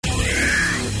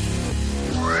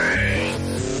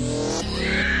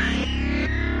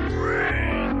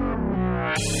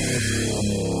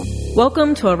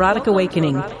Welcome to Erotic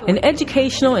Awakening, an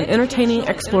educational and entertaining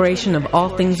exploration of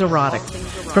all things erotic.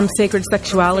 From sacred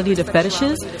sexuality to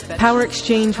fetishes, power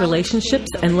exchange relationships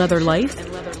and leather life,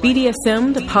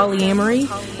 BDSM to polyamory,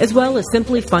 as well as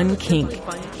simply fun kink.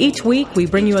 Each week we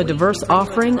bring you a diverse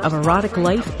offering of erotic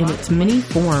life in its many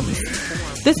forms.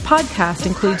 This podcast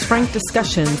includes frank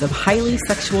discussions of highly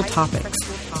sexual topics.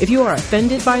 If you are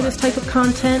offended by this type of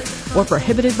content or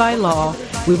prohibited by law,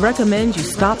 we recommend you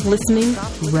stop listening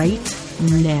right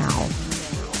now.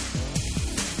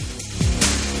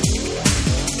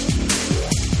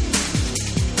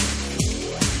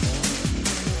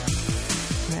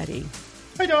 Ready.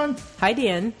 Hi, Dawn. Hi,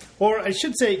 Dan. Or I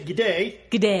should say, g'day.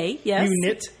 G'day, yes. You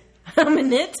knit. I'm a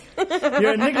knit.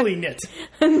 You're a niggly knit.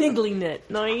 A niggly knit.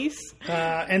 Nice.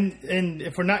 And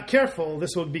if we're not careful,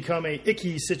 this will become a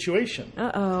icky situation.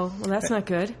 Uh-oh. Well, that's not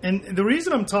good. And the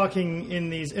reason I'm talking in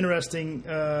these interesting...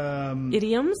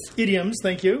 Idioms,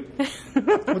 thank you.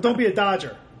 Well, don't be a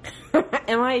dodger.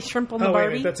 Am I a shrimp on the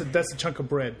Barbie? Wait, that's a chunk of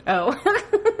bread. Oh.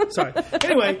 Sorry.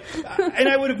 Anyway, and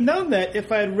I would have known that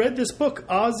if I had read this book,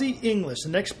 Aussie English,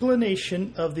 an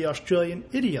explanation of the Australian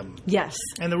idiom. Yes.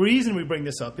 And the reason we bring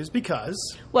this up is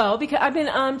because... Well, because I've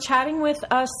been chatting with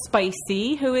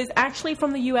Spicy, who is actually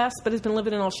from the U.S. but has been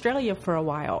living in Australia for a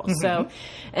while. Mm-hmm. So,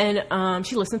 and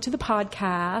she listened to the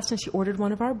podcast and she ordered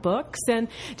one of our books and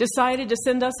decided to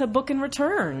send us a book in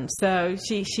return. So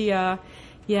she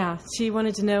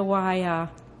wanted to know why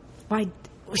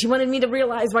she wanted me to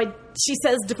realize why she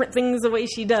says different things the way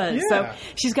she does. Yeah. So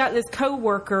she's got this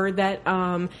coworker that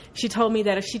she told me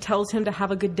that if she tells him to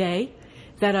have a good day,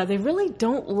 that they really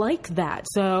don't like that.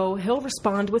 So he'll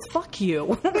respond with "fuck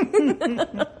you."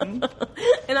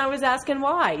 And I was asking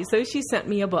why. So she sent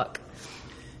me a book.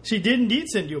 She did indeed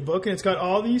send you a book, and it's got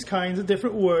all these kinds of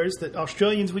different words that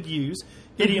Australians would use,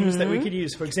 idioms that we could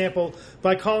use. For example,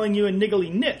 by calling you a niggly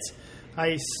knit,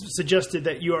 I suggested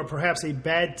that you are perhaps a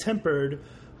bad-tempered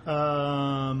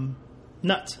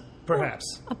nut,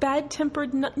 perhaps. Oh, a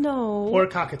bad-tempered nut? No. Or a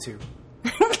cockatoo.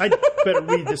 I'd better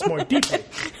read this more deeply.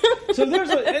 So we've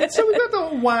got the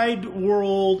whole wide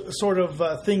world sort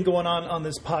of thing going on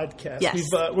this podcast. Yes.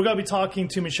 We're going to be talking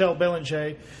to Michelle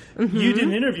Belanger. Mm-hmm. You did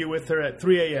an interview with her at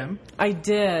 3 a.m. I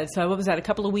did. So what was that, a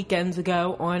couple of weekends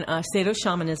ago on Sado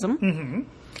Shamanism. Mm-hmm.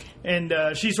 And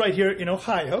she's right here in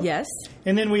Ohio. Yes.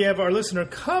 And then we have our listener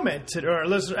commented, or our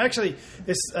listener, actually,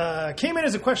 this came in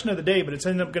as a question of the day, but it's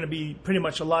ended up going to be pretty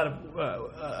much a lot of,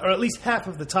 or at least half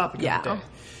of the topic of the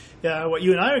day. What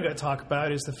you and I are going to talk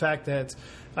about is the fact that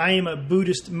I am a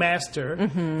Buddhist master,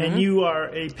 and you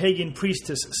are a pagan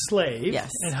priestess slave,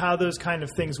 and how those kind of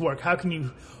things work. How can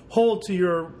you hold to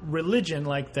your religion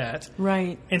like that,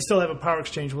 right, and still have a power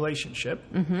exchange relationship?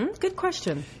 Good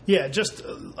question. Yeah, just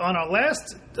on our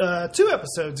last 2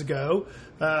 episodes ago,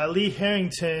 Lee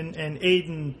Harrington and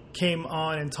Aiden came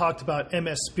on and talked about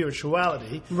MS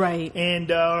spirituality, right, and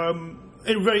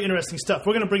very interesting stuff.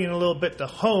 We're going to bring in a little bit the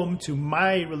home to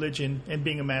my religion and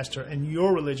being a master, and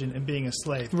your religion and being a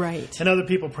slave, right, and other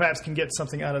people perhaps can get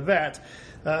something out of that.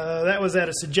 That was at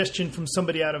a suggestion from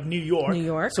somebody out of New York. New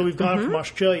York. So we've gone from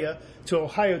Australia to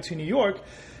Ohio to New York.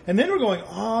 And then we're going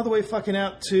all the way fucking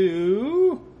out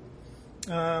to...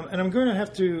 and I'm going to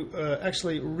have to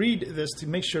actually read this to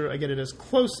make sure I get it as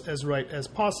close as right as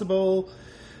possible.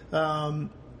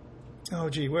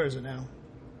 Where is it now?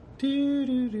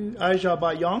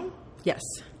 Azerbaijan? Yes.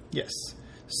 Yes.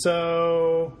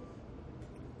 So...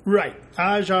 Right.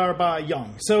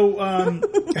 Azerbaijan. So...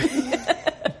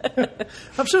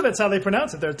 I'm sure that's how they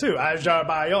pronounce it there, too.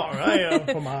 Azerbaijan.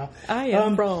 I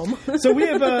am from. So we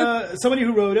have somebody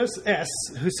who wrote us, S,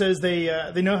 who says they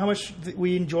know how much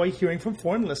we enjoy hearing from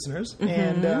foreign listeners.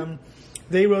 And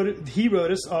he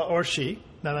wrote us, or she,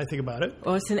 now that I think about it.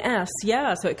 Oh, it's an S,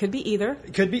 yeah, so it could be either.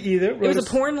 It could be either. It was a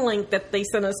porn link that they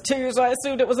sent us to, so I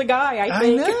assumed it was a guy, I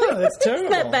think. I know, that's terrible.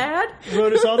 Isn't that bad?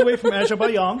 Wrote us all the way from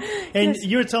Azerbaijan. And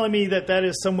you were telling me that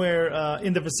is somewhere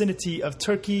in the vicinity of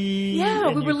Turkey. Yeah,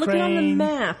 and we were Ukraine. looking on the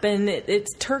map, and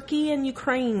it's Turkey and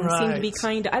Ukraine seem to be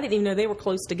kind of... I didn't even know they were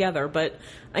close together, but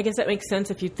I guess that makes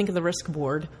sense if you think of the risk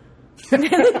board. Because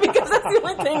that's the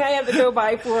only thing I have to go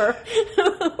by for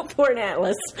an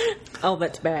atlas. Oh,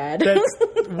 that's bad. That's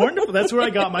wonderful. That's where I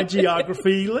got my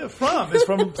geography from. Is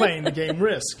from playing the game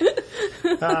Risk.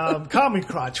 Common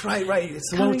Crotch, right. It's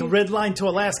the one with the red line to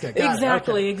Alaska.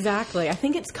 Exactly. I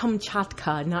think it's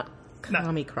Kamchatka, not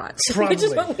Kami Crotch, probably. Which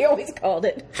is what we always called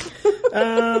it.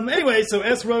 Anyway, so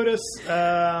S wrote us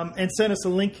and sent us a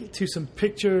link to some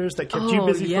pictures that kept you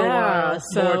busy for a while.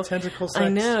 So, more tentacle sex. I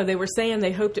know. They were saying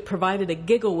they hoped it provided a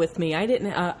giggle with me. I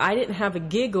didn't have a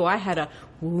giggle. I had a,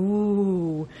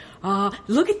 ooh.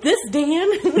 Look at this, Dan.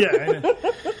 Yeah, I know.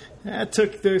 That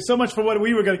took so much for what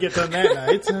we were going to get done that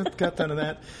night. Got done to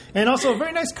that. And also a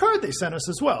very nice card they sent us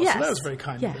as well. Yes. So that was very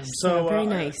kind of them. So, very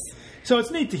nice. So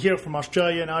it's neat to hear from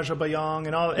Australia and Azerbaijan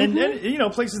and all, and you know,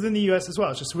 places in the U.S. as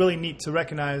well. It's just really neat to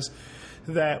recognize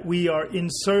that we are in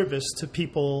service to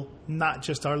people, not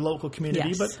just our local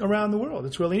community, but around the world.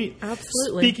 It's really neat.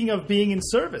 Absolutely. Speaking of being in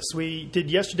service,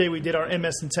 yesterday we did our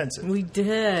MS Intensive. We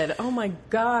did. Oh my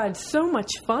God, so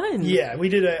much fun. Yeah, we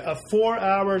did a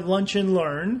 4-hour lunch and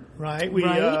learn, right? We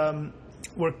were...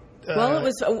 well,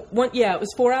 it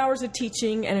was 4 hours of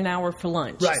teaching and an hour for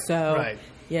lunch. Right, so, right.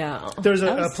 Yeah. There's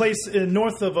a place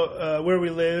north of where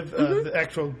we live.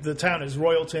 The town is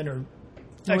Royalton, or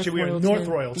actually we're in North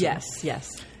Royalton.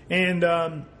 Yes.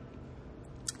 And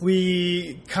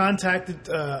we contacted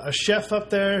a chef up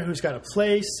there who's got a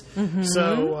place.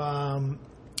 So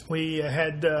we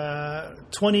had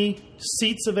 20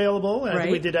 seats available. And I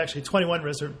think we did actually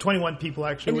 21 people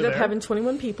actually ended up having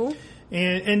 21 people.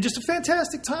 And just a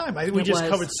fantastic time. I think we just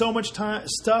covered so much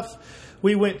stuff.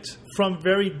 We went from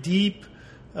very deep...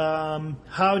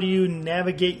 how do you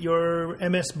navigate your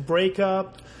MS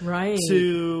breakup? Right.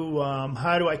 To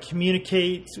how do I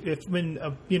communicate if in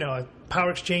a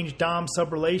power exchange dom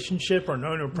sub relationship or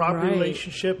no proper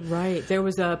relationship? Right. There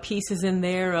was pieces in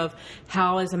there of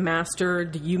how, as a master,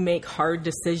 do you make hard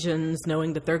decisions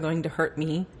knowing that they're going to hurt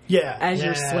me? Yeah. As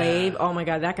your slave. Oh my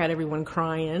God, that got everyone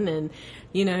crying, and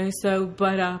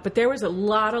but there was a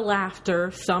lot of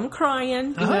laughter, some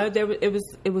crying.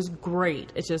 It was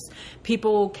great. It's just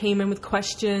people came in with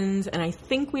questions, and I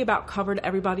think we about covered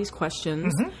everybody's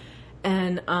questions,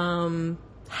 and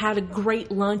had a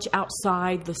great lunch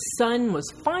outside. The sun was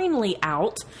finally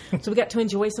out, so we got to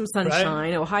enjoy some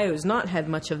sunshine. Right. Ohio's not had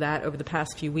much of that over the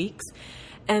past few weeks,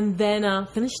 and then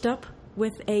finished up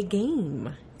with a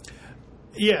game.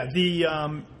 Yeah,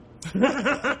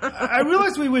 I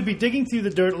realized we would be digging through the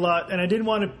dirt a lot, and I didn't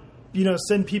want to,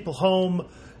 send people home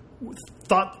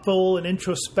thoughtful and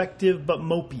introspective, but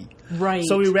mopey. Right.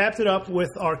 So we wrapped it up with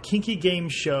our kinky game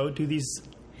show. Do these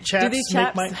chaps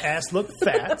make my ass look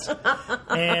fat?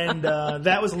 And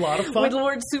that was a lot of fun. With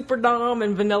Lord Super Dom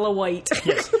and Vanilla White.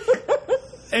 Yes.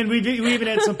 And we even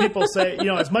had some people say,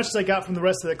 as much as I got from the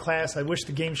rest of the class, I wish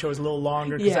the game show was a little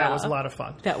longer because that was a lot of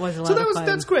fun. That was a lot of fun.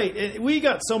 That's great. We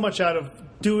got so much out of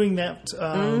doing that.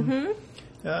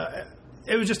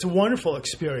 It was just a wonderful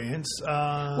experience.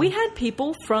 We had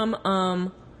people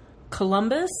from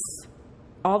Columbus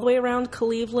all the way around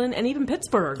Cleveland and even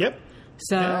Pittsburgh. Yep.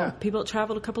 So people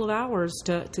traveled a couple of hours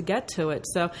to get to it.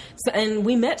 So and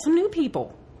we met some new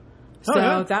people.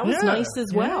 So that was nice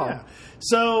as well. Yeah.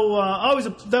 So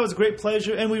that was a great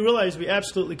pleasure, and we realized we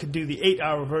absolutely could do the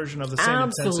 8-hour version of the same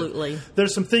intensive.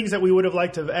 There's some things that we would have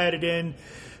liked to have added in,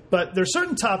 but there's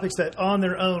certain topics that on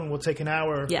their own will take an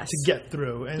hour to get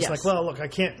through. And it's like, well, look,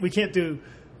 we can't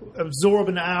absorb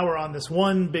an hour on this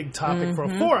one big topic for a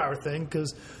 4-hour thing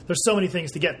because there's so many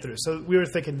things to get through. So we were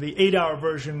thinking the 8-hour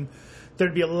version,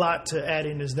 there'd be a lot to add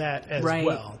in as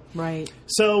well. Right.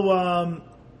 So,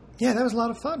 that was a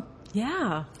lot of fun.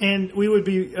 Yeah. And we would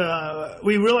be,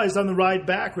 we realized on the ride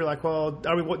back, we're like, well,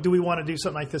 do we want to do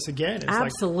something like this again? It's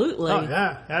absolutely.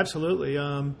 Absolutely.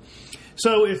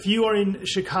 So if you are in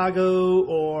Chicago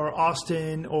or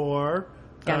Austin or...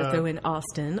 Got to throw in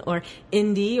Austin or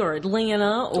Indy or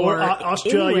Atlanta or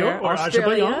Australia or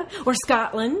Australia or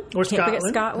Scotland. Can't forget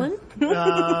Scotland.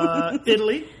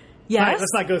 Italy. Yes. Right,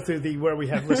 let's not go through where we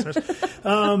have listeners.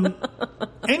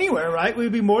 Anywhere, right?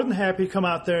 We'd be more than happy to come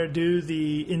out there and do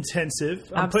the intensive.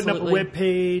 I'm putting up a web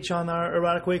page on our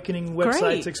Erotic Awakening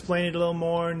website to explain it a little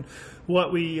more and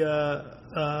what we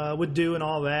would do and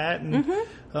all that. And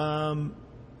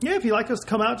if you'd like us to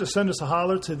come out, just send us a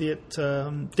holler to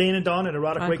Dane and Dawn at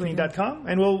eroticawakening.com,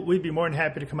 and we'd be more than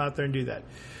happy to come out there and do that.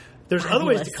 There's other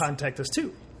ways to contact us,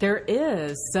 too. There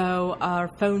is. So our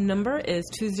phone number is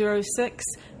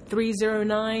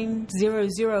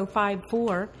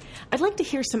 206-309-0054. I'd like to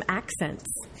hear some accents.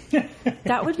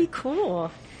 That would be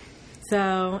cool.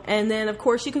 So, and then, of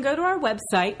course, you can go to our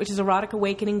website, which is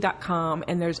eroticawakening.com,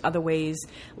 and there's other ways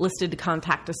listed to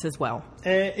contact us as well.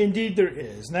 Indeed, there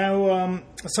is. Now,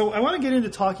 so I want to get into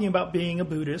talking about being a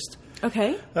Buddhist.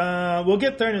 Okay. We'll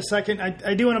get there in a second.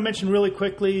 I do want to mention really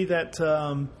quickly that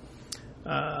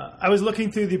I was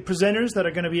looking through the presenters that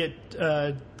are going to be at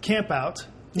Camp Out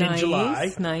in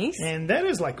July. Nice. And that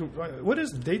is what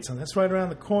is the dates on that? That's right around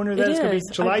the corner. That is going to be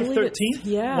July 13th.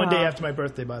 Yeah. One day after my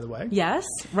birthday, by the way. Yes.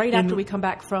 Right after we come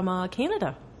back from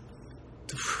Canada.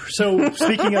 So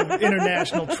speaking of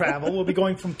international travel, we'll be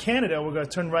going from Canada. We're going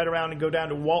to turn right around and go down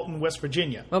to Walton, West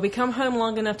Virginia. Well, we come home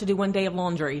long enough to do one day of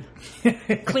laundry,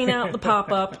 clean out the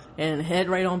pop-up, and head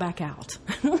right on back out.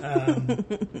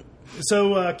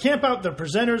 So camp out. The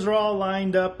presenters are all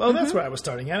lined up. Oh, that's where I was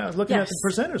starting at. I was looking at the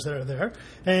presenters that are there.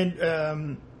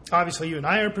 And obviously you and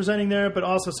I are presenting there, but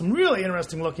also some really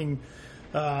interesting looking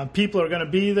people are going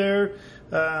to be there.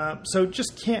 So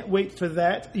just can't wait for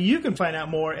that. You can find out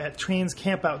more at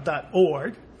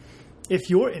transcampout.org if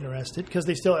you're interested, because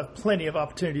they still have plenty of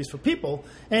opportunities for people.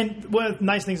 And one of the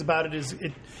nice things about it is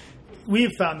we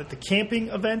have found that the camping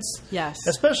events,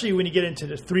 especially when you get into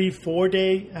the 3-4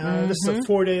 day, this is a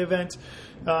 4-day event,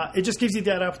 it just gives you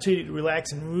that opportunity to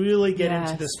relax and really get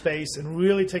into the space and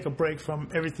really take a break from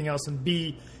everything else and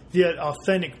be the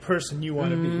authentic person you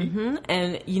want to be.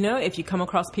 And, if you come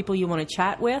across people you want to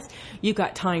chat with, you've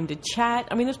got time to chat.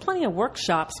 I mean, there's plenty of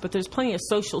workshops, but there's plenty of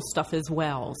social stuff as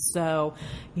well. So,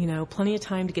 plenty of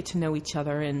time to get to know each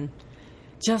other and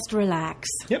just relax.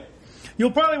 Yep.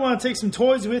 You'll probably want to take some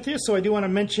toys with you, so I do want to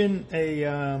mention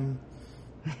the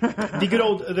good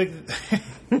old...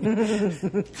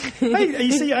 Hey,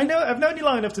 you see, I've known you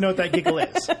long enough to know what that giggle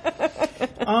is.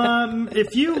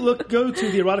 If you go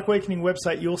to the Erotic Awakening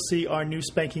website, you'll see our new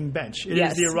spanking bench. It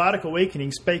is the Erotic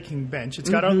Awakening spanking bench. It's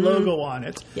got our logo on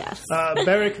it. Yes.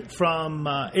 Beric from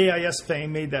AIS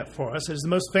fame made that for us. It's the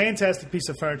most fantastic piece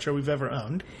of furniture we've ever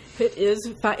owned. It is.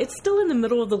 It's still in the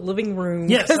middle of the living room.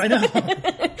 Yes, I know.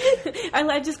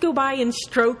 I just go by and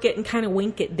stroke it and kind of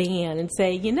wink at Dan and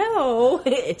say,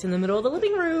 it's in the middle of the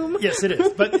living room. Yes, it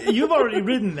is. But you've already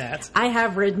ridden that. I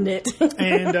have ridden it.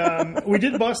 And we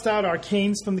did bust out our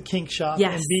canes from the kink shop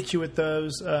and beat you with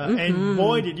those. And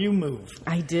boy, did you move.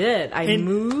 I did. I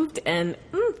moved and...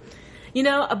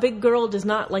 a big girl does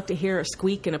not like to hear a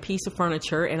squeak in a piece of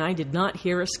furniture, and I did not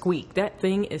hear a squeak. That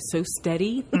thing is so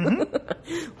steady.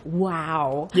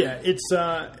 Wow. Yeah, it's...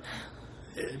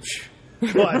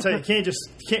 well, I tell you,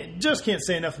 can't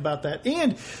say enough about that.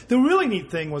 And the really neat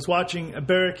thing was watching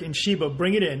Beric and Sheba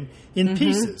bring it in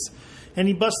pieces. And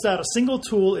he busts out a single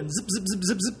tool and zip, zip, zip,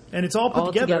 zip, zip, and it's all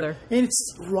put together. And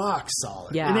it's rock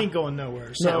solid. Yeah. It ain't going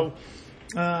nowhere. So...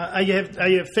 I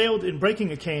have failed in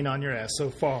breaking a cane on your ass so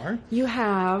far. You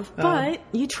have, but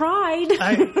you tried.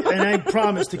 And I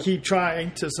promise to keep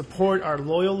trying to support our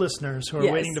loyal listeners who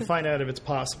are waiting to find out if it's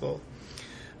possible.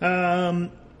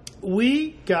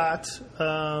 We got,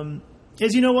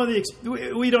 as you know,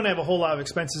 we don't have a whole lot of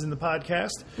expenses in the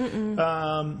podcast.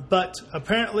 But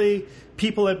apparently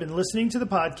people have been listening to the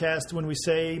podcast when we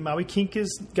say Maui Kink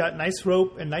has got nice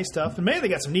rope and nice stuff. And maybe they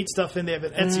got some neat stuff in. They have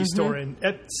an Etsy store in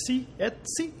Etsy?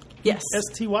 Yes.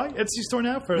 S-T-Y? Etsy store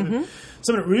now for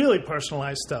some of the really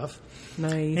personalized stuff.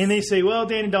 Nice. And they say, well,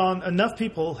 Dan and Dawn, enough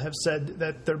people have said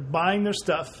that they're buying their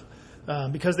stuff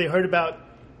because they heard about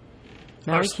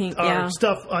our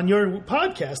stuff on your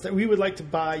podcast that we would like to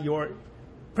buy your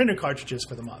printer cartridges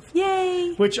for the month.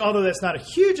 Yay! Which, although that's not a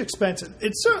huge expense,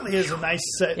 it certainly is a nice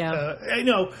set.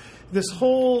 This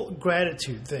whole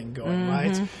gratitude thing going,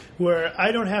 right? Where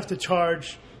I don't have to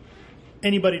charge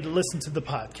anybody to listen to the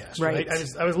podcast, right?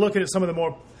 I was looking at some of the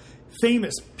more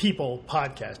famous people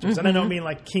podcasters, and I don't mean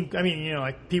like kink. I mean,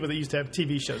 like people that used to have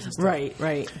TV shows and stuff,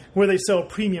 right, where they sell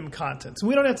premium content. So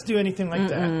we don't have to do anything like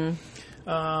that.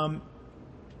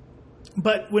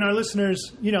 But when our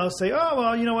listeners, say, oh,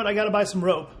 well, you know what, I got to buy some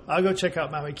rope. I'll go check out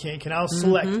Maui Kink, and I'll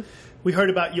select. We heard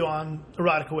about you on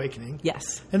Erotic Awakening.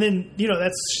 Yes. And then,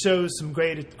 that shows some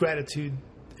great gratitude.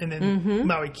 And then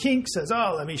Maui Kink says,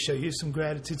 oh, let me show you some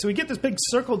gratitude. So we get this big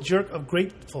circle jerk of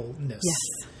gratefulness. Yes.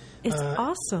 It's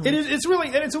awesome. It is. It's really,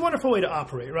 and it's a wonderful way to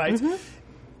operate, right?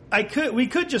 We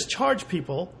could just charge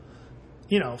people,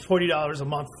 $40 a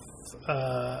month,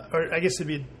 or I guess it'd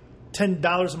be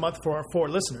 $10 a month for our 4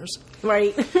 listeners.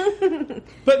 Right.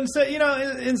 But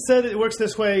instead it works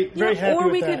this way. Very happy with that. Or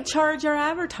we could charge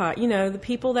our the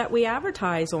people that we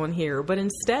advertise on here. But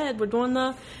instead we're doing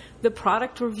the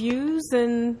product reviews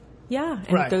and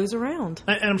it goes around.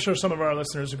 And I'm sure some of our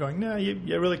listeners are going, no, you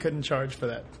really couldn't charge for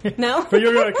that. No? For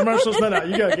your commercials? No,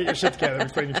 you got to get your shit together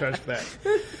before you can charge for that.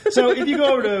 So if you go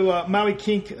over to Maui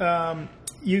Kink,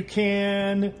 you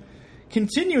can...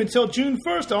 continue until June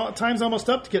 1st. Time's almost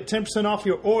up to get 10% off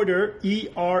your order.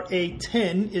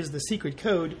 ERA10 is the secret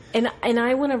code. And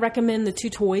I want to recommend the 2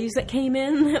 toys that came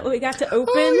in that we got to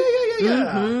open. Oh,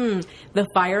 yeah. The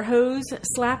fire hose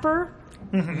slapper.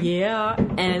 Yeah.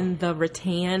 And the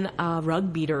rattan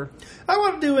rug beater. I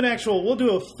want to do we'll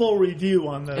do a full review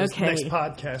on those next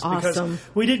podcast. Awesome.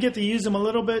 Because we did get to use them a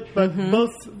little bit, but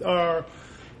both are...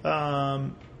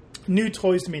 new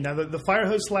toys to me. Now, the fire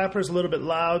hose slapper is a little bit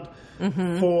loud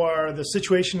for the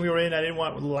situation we were in. I didn't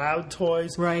want loud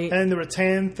toys. Right. And the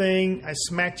rattan thing, I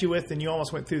smacked you with, and you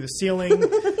almost went through the ceiling.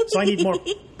 So I need more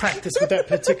practice with that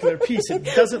particular piece. It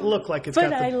doesn't look like it's got the...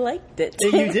 But I liked it.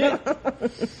 You did.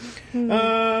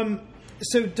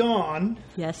 So, Dawn.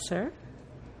 Yes, sir?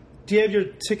 Do you have your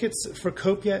tickets for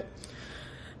COPE yet?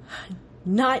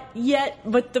 Not yet,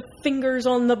 but the finger's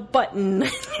on the button.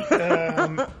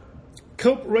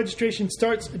 COPE registration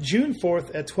starts June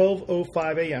 4th at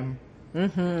 12:05 a.m.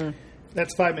 Mm-hmm.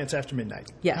 That's 5 minutes after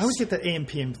midnight. Yes. I always get the AM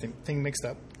PM thing mixed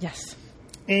up. Yes.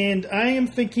 And I am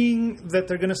thinking that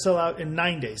they're going to sell out in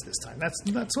 9 days this time. That's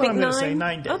what I'm going to say,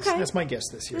 9 days. Okay. That's my guess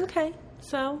this year. Okay.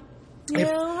 So,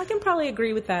 I can probably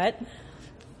agree with that.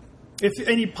 If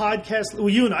any podcast, well,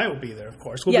 you and I will be there, of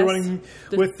course. We'll be running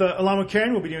with, along with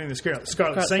Karen, we'll be doing the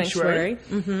Scarlet Sanctuary.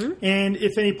 Mm-hmm. And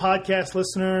if any podcast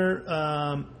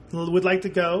listener would like to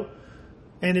go,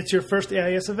 and it's your first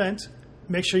AIS event,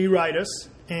 make sure you write us.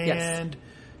 And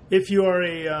if you are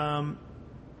I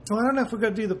don't know if we're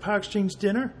going to do the Power Exchange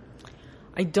dinner.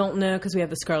 I don't know, because we have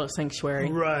the Scarlet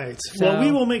Sanctuary. Right. So. Well,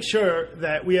 we will make sure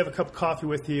that we have a cup of coffee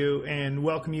with you and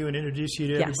welcome you and introduce you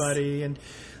to everybody and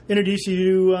introduce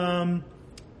you to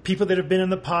people that have been on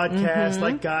the podcast,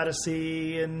 like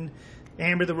Goddessy and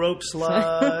Amber the Rope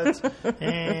Slut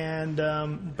and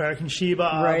Barak and Sheba,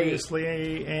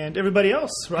 obviously, and everybody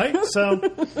else, right? So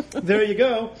there you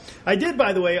go. I did,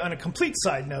 by the way, on a complete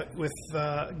side note, with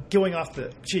going off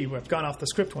the... I've gone off the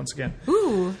script once again.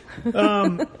 Ooh.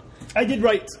 I did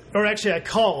write, or actually I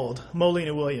called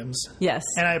Molina Williams. Yes.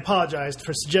 And I apologized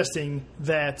for suggesting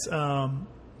that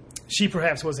she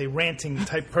perhaps was a ranting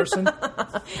type person.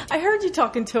 I heard you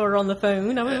talking to her on the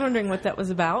phone. I was wondering what that was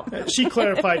about. She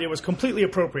clarified it was completely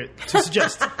appropriate to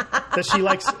suggest that she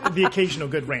likes the occasional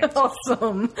good rant.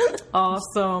 Awesome.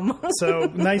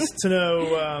 So nice to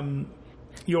know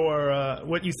your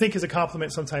what you think is a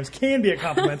compliment sometimes can be a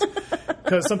compliment,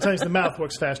 because sometimes the mouth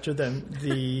works faster than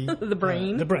the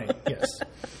brain. The brain, yes.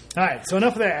 All right, so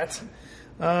enough of that.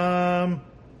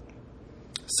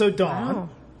 So, Dawn. Wow.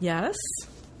 Yes?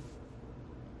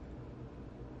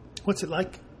 What's it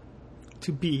like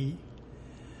to be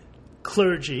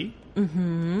clergy,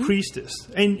 priestess?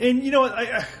 And you know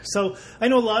what? So I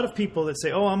know a lot of people that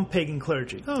say, "Oh, I'm pagan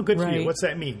clergy." Oh, good for you. What's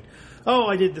that mean? Oh,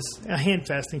 I did a hand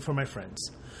fasting for my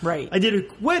friends. Right. I did a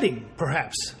wedding,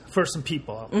 perhaps, for some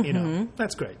people. You know,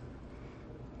 that's great.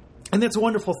 And that's a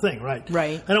wonderful thing, right?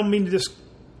 Right. I don't mean to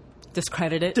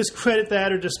discredit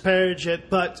that or disparage it,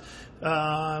 but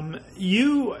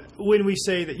when we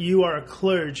say that you are a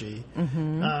clergy,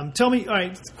 tell me, all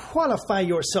right, qualify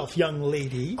yourself, young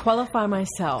lady. Qualify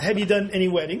myself. Have you done any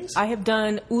weddings? I have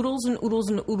done oodles and oodles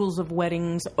and oodles of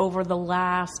weddings over the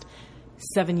last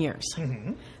 7 years.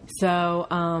 So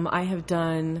I have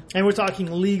done... And we're talking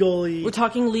legally... We're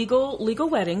talking legal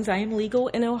weddings. I am legal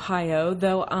in Ohio,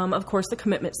 though, of course, the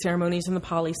commitment ceremonies and the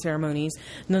poly ceremonies,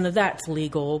 none of that's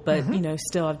legal, but,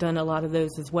 still, I've done a lot of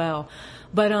those as well.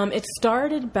 But it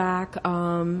started back...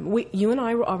 you and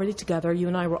I were already together. You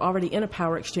and I were already in a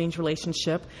power exchange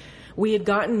relationship. We had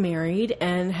gotten married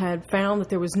and had found that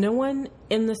there was no one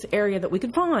in this area that we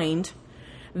could find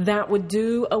that would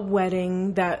do a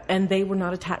wedding and they were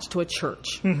not attached to a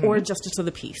church or a justice of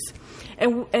the peace.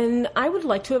 And I would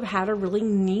like to have had a really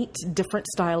neat, different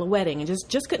style of wedding, and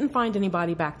just couldn't find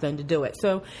anybody back then to do it.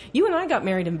 So you and I got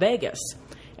married in Vegas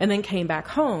and then came back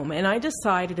home. And I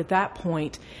decided at that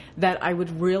point that I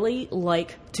would really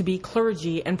like to be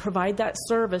clergy and provide that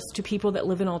service to people that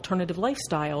live in alternative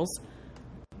lifestyles.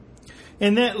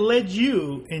 And that led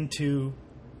you into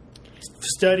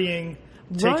studying,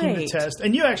 taking the test.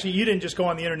 And you didn't just go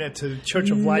on the internet to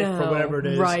Church of Life or whatever it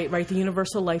is. Right, the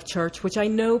Universal Life Church, which I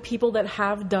know people that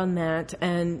have done that,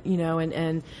 and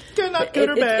and good, not good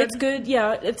or bad. It's good,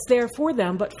 yeah, it's there for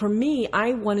them. But for me,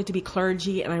 I wanted to be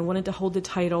clergy, and I wanted to hold the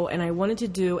title, and I wanted to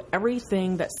do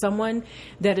everything that someone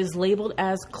that is labeled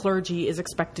as clergy is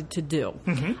expected to do.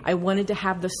 I wanted to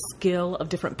have the skill of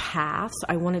different paths.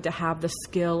 I wanted to have the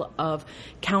skill of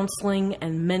counseling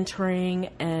and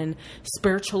mentoring and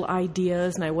spiritual ideas.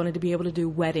 And I wanted to be able to do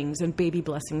weddings and baby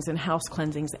blessings and house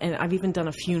cleansings. And I've even done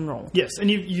a funeral. Yes,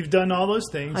 and you've done all those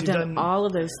things. I've done all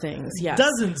of those things, yes.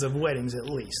 Dozens of weddings at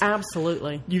least.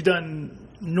 Absolutely. You've done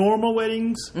normal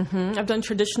weddings. I've done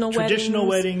traditional weddings. Traditional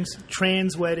weddings,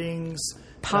 trans weddings,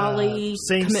 poly,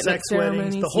 same-sex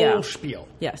weddings, the whole spiel.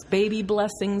 Yes, baby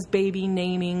blessings, baby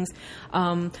namings.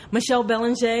 Michelle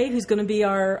Belanger, who's going to be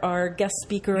our guest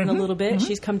speaker in a little bit,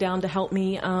 she's come down to help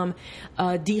me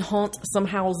de-haunt some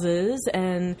houses,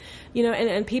 and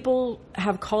and people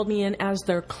have called me in as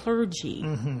their clergy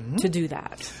to do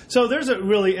that. So there's a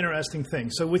really interesting thing.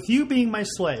 So with you being my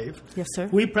slave, yes, sir,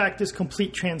 we practice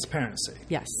complete transparency.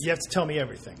 Yes, you have to tell me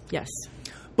everything. Yes.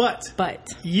 But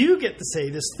you get to say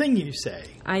this thing you say.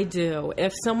 I do.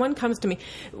 If someone comes to me,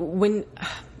 when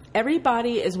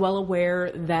everybody is well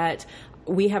aware that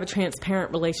we have a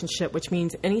transparent relationship, which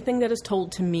means anything that is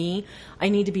told to me, I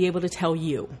need to be able to tell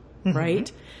you.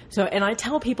 Right? So, and I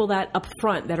tell people that up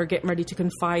front that are getting ready to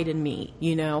confide in me,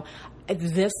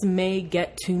 this may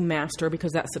get to master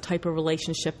because that's the type of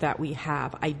relationship that we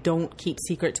have. I don't keep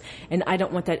secrets, and I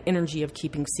don't want that energy of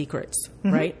keeping secrets,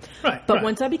 right? But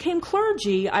once I became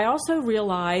clergy, I also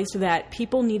realized that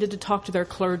people needed to talk to their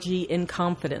clergy in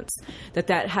confidence, that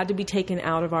had to be taken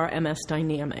out of our MS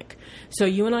dynamic. So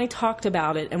you and I talked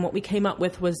about it, and what we came up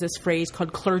with was this phrase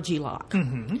called clergy lock.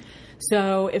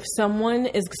 So if someone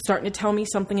is starting to tell me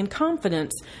something in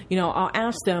confidence, I'll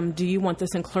ask them, do you want this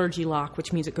in clergy lock,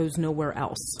 which means it goes nowhere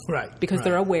else. Right. Because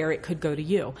they're aware it could go to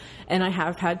you. And I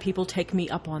have had people take me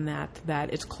up on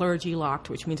that it's clergy locked,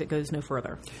 which means it goes no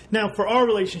further. Now, for our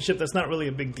relationship, that's not really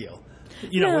a big deal.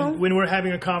 When we're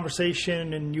having a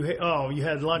conversation and you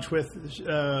had lunch with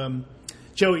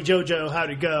Joey Jojo, how'd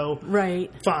it go?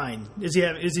 Right. Fine. Is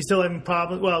he still having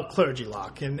problems? Well, clergy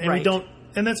lock. And we don't.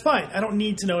 And that's fine. I don't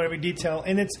need to know every detail.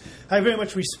 And I very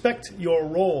much respect your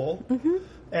role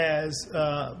as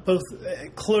both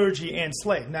clergy and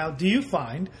slave. Now, do you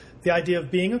find the idea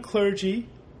of being a clergy,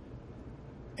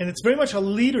 and it's very much a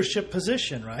leadership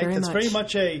position, right? It's very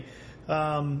much a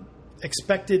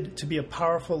expected to be a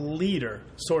powerful leader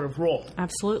sort of role.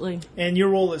 Absolutely. And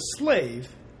your role as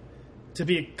slave to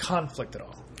be a conflict at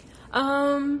all?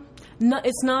 No,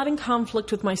 it's not in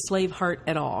conflict with my slave heart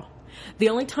at all. The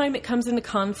only time it comes into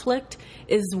conflict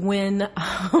is when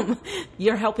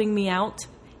you're helping me out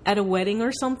at a wedding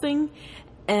or something,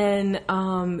 and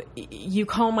you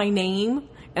call my name,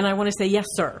 and I want to say, yes,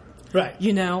 sir. Right.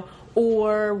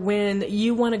 Or when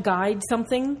you want to guide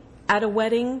something at a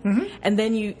wedding, and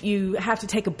then you have to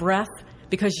take a breath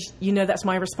because that's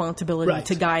my responsibility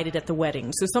to guide it at the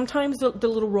wedding. So sometimes the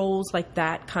little roles like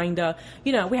that kind of,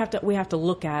 we have to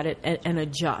look at it and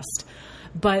adjust.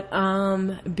 But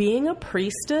being a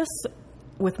priestess,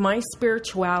 with my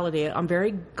spirituality, I'm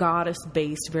very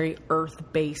goddess-based, very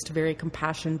earth-based, very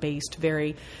compassion-based,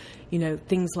 very,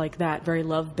 things like that, very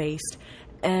love-based.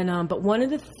 And but one of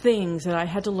the things that I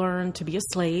had to learn to be a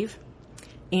slave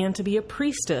and to be a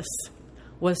priestess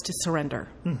was to surrender.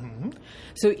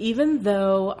 So even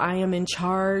though I am in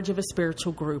charge of a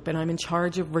spiritual group and I'm in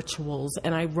charge of rituals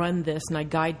and I run this and I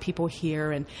guide people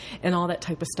here and all that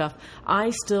type of stuff, I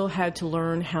still had to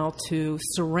learn how to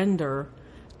surrender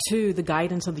to the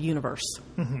guidance of the universe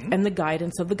and the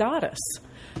guidance of the goddess.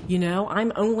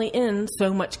 I'm only in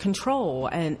so much control,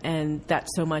 and that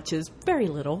so much is very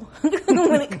little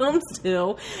when it comes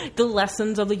to the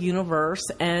lessons of the universe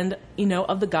and,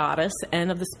 of the goddess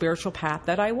and of the spiritual path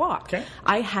that I walk. Okay.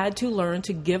 I had to learn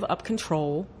to give up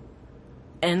control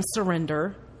and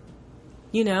surrender,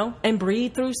 and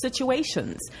breathe through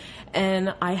situations.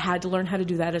 And I had to learn how to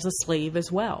do that as a slave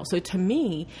as well. So to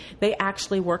me, they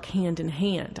actually work hand in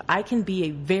hand. I can be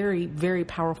a very, very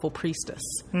powerful priestess.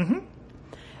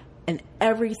 And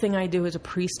everything I do as a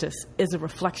priestess is a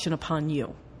reflection upon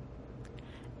you.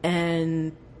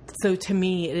 And so to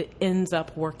me, it ends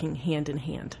up working hand in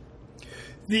hand.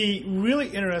 The really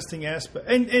interesting aspect,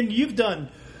 and we've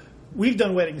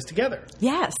done weddings together.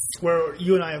 Yes. Where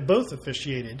you and I have both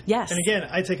officiated. Yes. And again,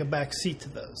 I take a back seat to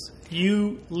those.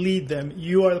 You lead them.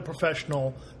 You are the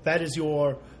professional. That is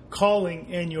your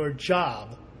calling and your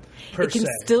job. It can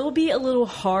still be a little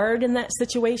hard in that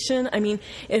situation. I mean,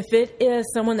 if it is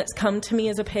someone that's come to me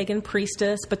as a pagan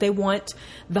priestess, but they want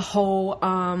the whole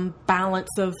balance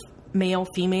of male,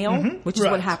 female, which is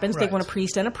what happens. They want a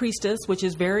priest and a priestess, which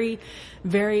is very,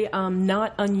 very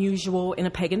not unusual in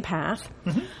a pagan path.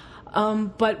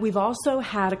 But we've also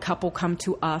had a couple come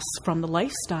to us from the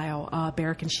lifestyle,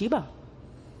 Barak and Sheba.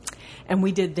 And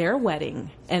we did their wedding.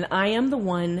 And I am the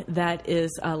one that is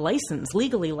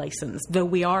legally licensed, though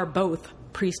we are both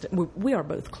we are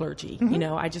both clergy.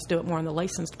 I just do it more on the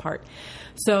licensed part.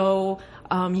 So,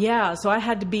 so I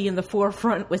had to be in the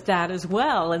forefront with that as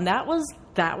well. And that was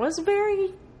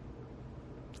very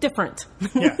different.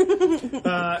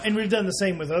 And we've done the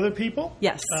same with other people.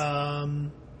 Yes.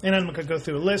 And I'm not going to go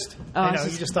through a list. I know,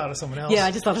 you just thought of someone else. Yeah,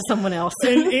 I just thought of someone else.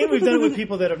 and we've done it with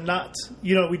people that have not,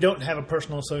 we don't have a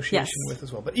personal association with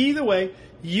as well. But either way,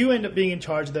 you end up being in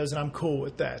charge of those, and I'm cool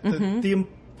with that. The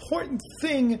important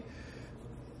thing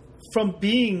from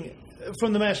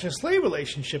the master and slave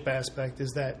relationship aspect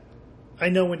is that I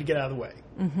know when to get out of the way.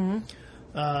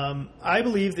 I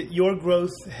believe that your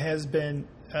growth has been,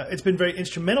 it's been very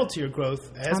instrumental to your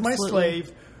growth as my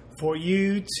slave, for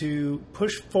you to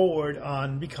push forward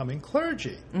on becoming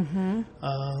clergy.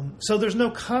 So there's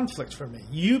no conflict for me.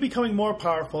 You becoming more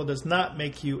powerful does not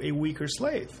make you a weaker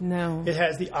slave. No. It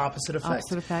has the opposite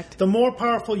effect. The more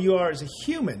powerful you are as a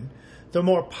human, the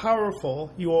more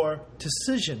powerful your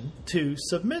decision to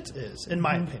submit is, in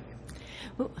my opinion.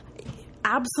 Well,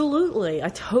 absolutely. I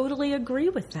totally agree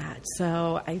with that.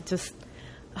 So I just...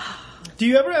 Do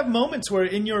you ever have moments where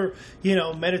in your,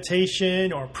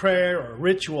 meditation or prayer or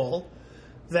ritual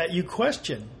that you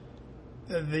question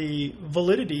the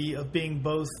validity of being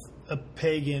both a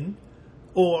pagan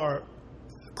or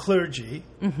clergy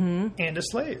and a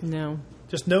slave? No.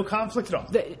 Just no conflict at all?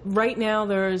 Right now,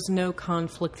 there is no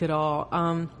conflict at all.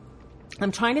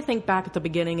 I'm trying to think back at the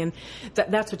beginning, and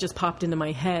that's what just popped into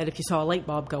my head if you saw a light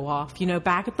bulb go off.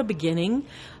 Back at the beginning,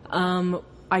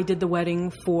 I did the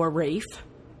wedding for Rafe.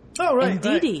 Oh, right. And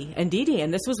Dee Dee.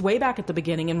 And this was way back at the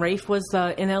beginning. And Rafe was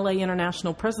an LA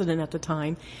International president at the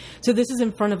time. So this is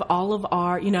in front of all of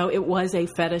our, it was a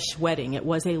fetish wedding. It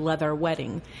was a leather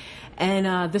wedding.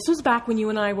 And this was back when you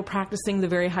and I were practicing the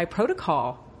very high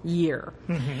protocol year.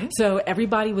 So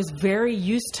everybody was very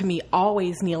used to me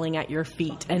always kneeling at your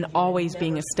feet and always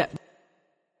being a step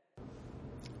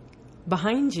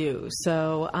behind you.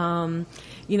 So,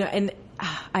 and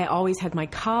I always had my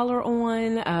collar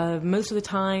on. Most of the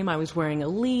time I was wearing a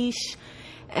leash.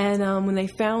 And when they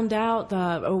found out,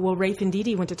 Rafe and Dee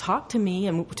Dee went to talk to me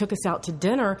and took us out to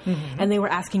dinner, and they were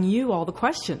asking you all the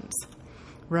questions,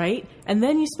 right? And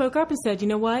then you spoke up and said, you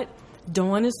know what?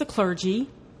 Dawn is the clergy.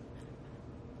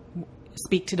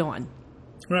 Speak to Dawn.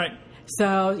 Right.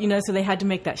 So, so they had to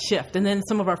make that shift. And then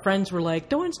some of our friends were like,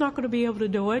 Dawn's not going to be able to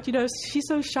do it. She's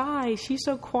so shy. She's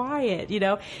so quiet,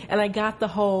 And I got the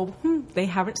whole, they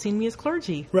haven't seen me as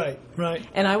clergy. Right.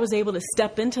 And I was able to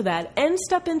step into that and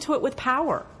step into it with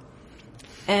power.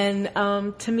 And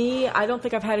to me, I don't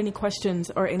think I've had any questions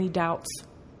or any doubts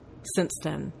since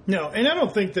then. No, and I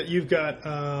don't think that you've got...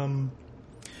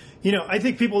 I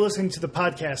think people listening to the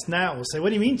podcast now will say, what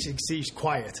do you mean she's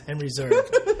quiet and reserved?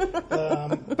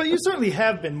 But you certainly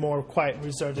have been more quiet and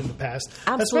reserved in the past.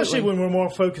 Absolutely. Especially when we're more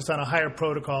focused on a higher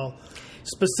protocol,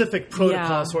 specific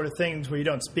protocol sort of things where you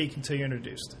don't speak until you're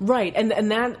introduced. Right,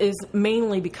 and that is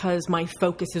mainly because my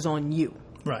focus is on you.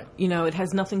 Right. It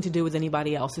has nothing to do with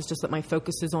anybody else. It's just that my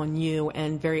focus is on you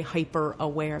and very hyper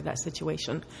aware of that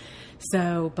situation.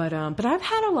 So, but I've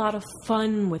had a lot of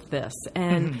fun with this.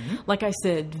 And like I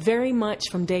said, very much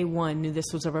from day one knew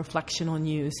this was a reflection on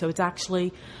you. So it's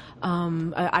actually,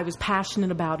 I was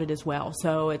passionate about it as well.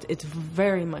 So it's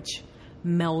very much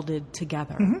melded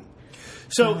together.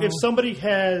 So if somebody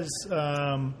has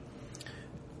a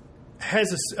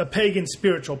pagan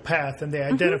spiritual path and they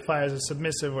identify as a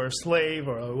submissive or a slave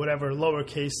or whatever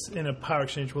lowercase in a power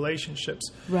exchange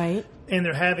relationships, right? And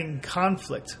they're having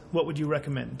conflict, what would you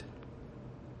recommend?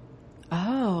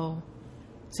 Oh,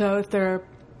 so if they're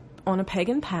on a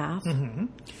pagan path,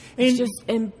 it's just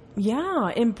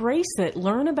embrace it.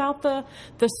 Learn about the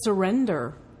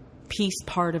surrender piece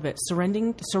part of it.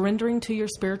 Surrendering to your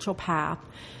spiritual path.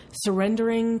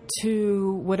 Surrendering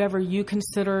to whatever you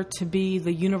consider to be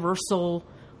the universal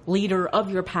leader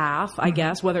of your path, I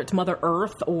guess, whether it's Mother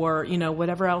Earth or,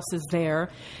 whatever else is there.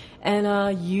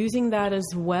 And using that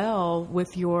as well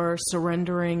with your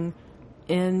surrendering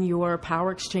in your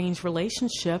power exchange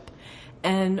relationship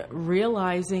and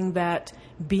realizing that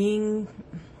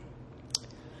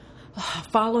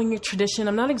following your tradition,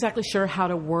 I'm not exactly sure how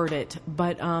to word it,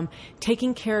 but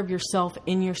taking care of yourself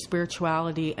in your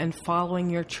spirituality and following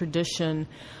your tradition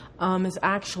is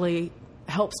actually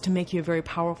helps to make you a very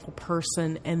powerful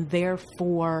person. And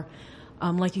therefore,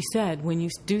 like you said, when you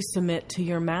do submit to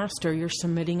your master, you're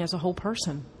submitting as a whole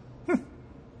person.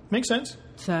 Makes sense.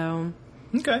 So,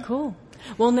 okay, cool.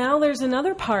 Well, now there's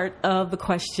another part of the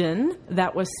question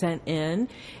that was sent in,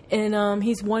 and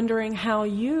he's wondering how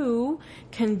you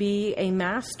can be a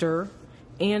master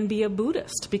and be a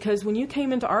Buddhist, because when you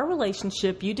came into our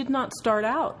relationship, you did not start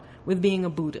out with being a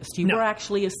Buddhist. You were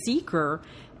actually a seeker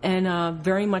and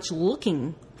very much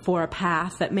looking for a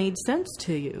path that made sense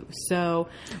to you. So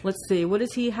let's see. What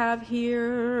does he have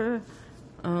here?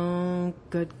 Oh,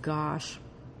 good gosh.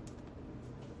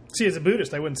 See, as a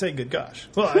Buddhist, I wouldn't say good gosh.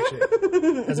 Well, actually,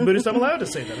 as a Buddhist, I'm allowed to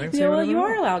say that. I can say well, you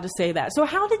are allowed to say that. So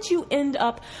how did you end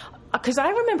up... Because I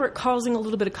remember it causing a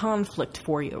little bit of conflict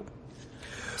for you.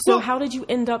 So how did you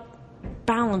end up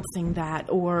balancing that?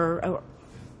 And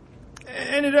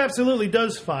it absolutely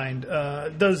does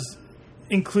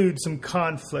include some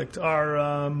conflict.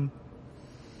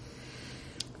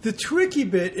 The tricky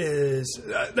bit is,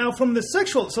 now from the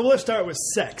sexual, so let's start with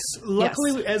sex.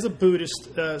 Luckily, as a Buddhist,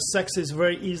 sex is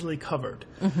very easily covered.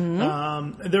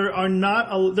 Mm-hmm.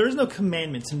 There is no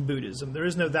commandments in Buddhism. There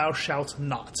is no thou shalt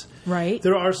not. Right.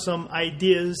 There are some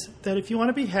ideas that if you want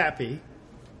to be happy,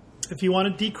 if you want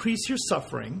to decrease your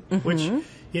suffering, mm-hmm. which,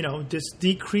 just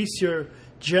decrease your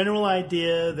general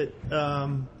idea that...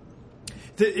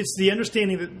 it's the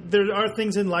understanding that there are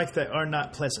things in life that are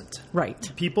not pleasant.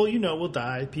 Right. People will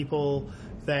die. People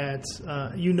that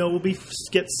will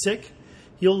get sick.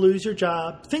 You'll lose your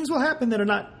job. Things will happen that are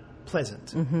not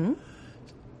pleasant. Mm-hmm.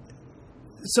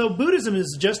 So Buddhism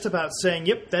is just about saying,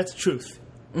 yep, that's truth.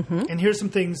 Mm-hmm. And here's some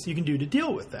things you can do to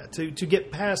deal with that, to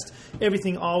get past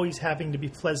everything always having to be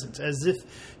pleasant, as if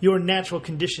your natural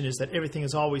condition is that everything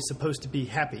is always supposed to be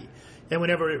happy. And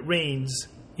whenever it rains...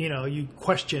 you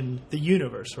question the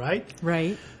universe, right?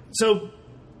 Right. So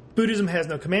Buddhism has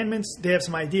no commandments. They have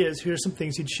some ideas. Here's some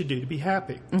things you should do to be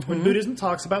happy. Mm-hmm. When Buddhism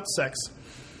talks about sex,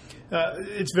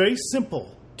 it's very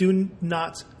simple. Do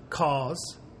not cause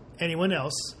anyone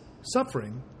else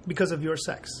suffering because of your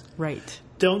sex. Right.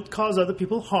 Don't cause other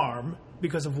people harm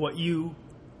because of what you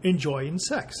enjoy in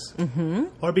sex. Mm-hmm.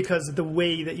 Or because of the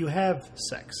way that you have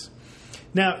sex.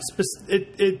 Now,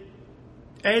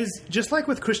 just like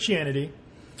with Christianity...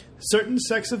 certain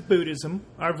sects of Buddhism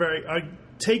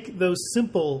take those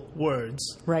simple words,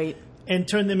 right, and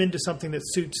turn them into something that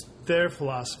suits their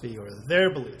philosophy or their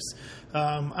beliefs.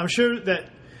 I'm sure that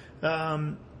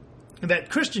that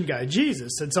Christian guy,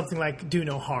 Jesus, said something like "do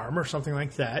no harm" or something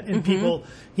like that, and mm-hmm. people,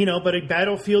 but a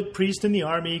battlefield priest in the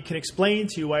army can explain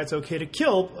to you why it's okay to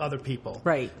kill other people,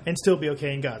 right, and still be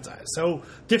okay in God's eyes. So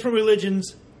different religions,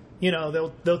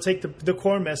 they'll take the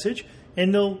core message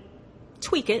and they'll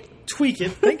tweak it.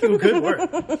 Thank you. Good word.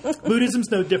 Buddhism's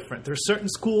no different. There's certain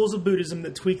schools of Buddhism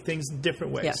that tweak things in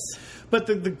different ways. Yes. But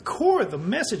the core, the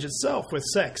message itself with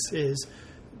sex is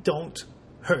don't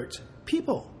hurt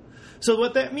people. So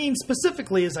what that means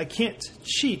specifically is I can't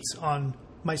cheat on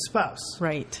my spouse.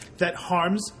 Right. That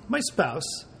harms my spouse,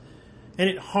 and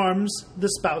it harms the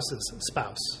spouse's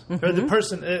spouse. Mm-hmm. Or the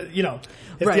person,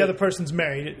 if right. the other person's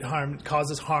married, it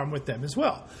causes harm with them as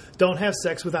well. Don't have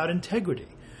sex without integrity.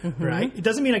 Mm-hmm. Right? It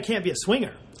doesn't mean I can't be a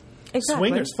swinger. Exactly.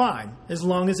 Swinger's fine, as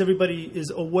long as everybody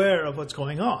is aware of what's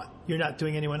going on. You're not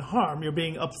doing anyone harm. You're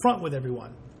being upfront with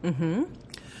everyone. Mm-hmm.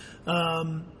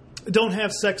 Don't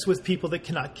have sex with people that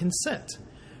cannot consent,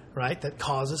 right? That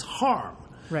causes harm.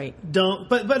 Right.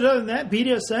 But other than that,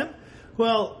 BDSM,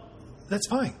 well, that's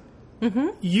fine. Mm-hmm.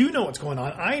 You know what's going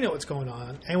on. I know what's going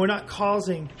on. And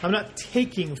I'm not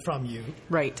taking from you.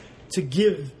 Right. To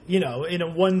give, in a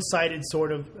one-sided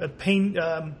sort of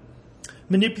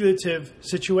manipulative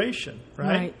situation,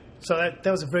 right? So that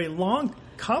was a very long,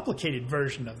 complicated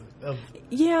version of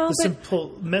the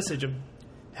simple message of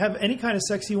have any kind of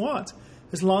sex you want,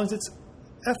 as long as it's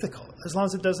ethical, as long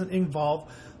as it doesn't involve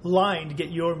lying to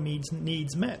get your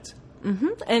needs met. Mm-hmm.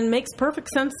 And makes perfect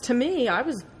sense to me. I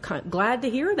was glad to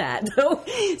hear that.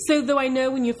 So though I know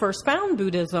when you first found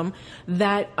Buddhism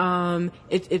that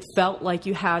it felt like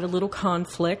you had a little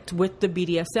conflict with the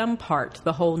BDSM part,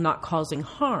 the whole not causing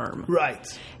harm. Right.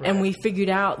 And we figured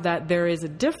out that there is a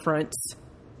difference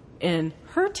in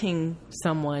hurting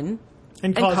someone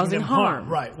and causing them harm.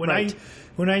 Right.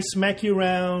 When I smack you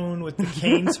around with the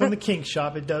canes from the kink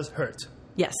shop, it does hurt.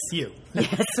 Yes. You.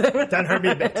 Yes. Doesn't hurt me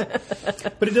a bit.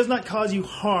 But it does not cause you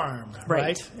harm,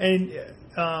 right? And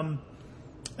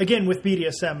again, with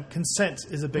BDSM, consent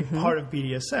is a big mm-hmm. part of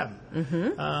BDSM.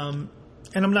 Mm-hmm.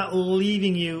 And I'm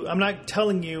not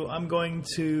telling you I'm going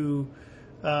to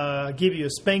give you a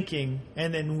spanking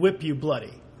and then whip you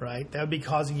bloody, right? That would be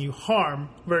causing you harm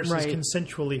versus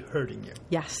consensually hurting you.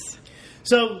 Yes.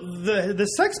 So the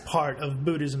sex part of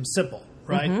Buddhism is simple,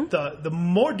 right? Mm-hmm. The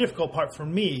more difficult part for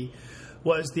me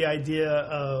was the idea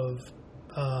of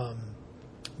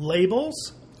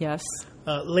labels. Yes.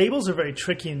 Labels are very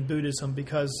tricky in Buddhism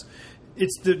because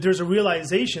there's a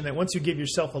realization that once you give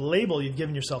yourself a label, you've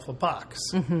given yourself a box.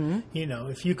 Mm-hmm.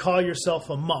 If you call yourself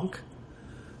a monk,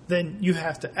 then you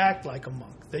have to act like a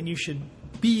monk. Then you should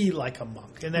be like a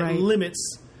monk. And that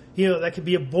limits, that could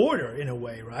be a border in a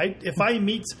way, right? If I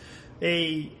meet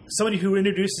somebody who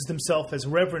introduces themselves as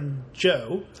Reverend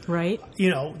Joe, right?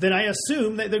 Then I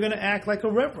assume that they're going to act like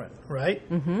a reverend, right?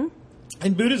 Mm-hmm.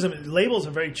 in Buddhism, labels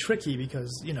are very tricky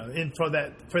because, for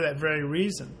that very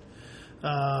reason.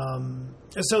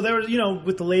 So there was,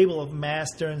 with the label of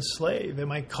master and slave,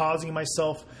 am I causing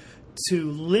myself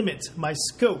to limit my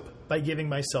scope by giving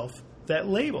myself that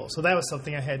label? So that was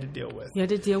something I had to deal with. You had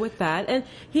to deal with that. And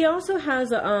he also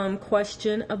has a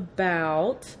question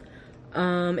about,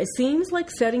 it seems like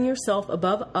setting yourself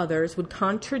above others would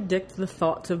contradict the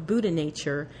thoughts of Buddha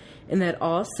nature, in that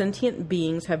all sentient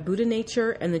beings have Buddha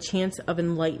nature and the chance of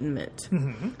enlightenment.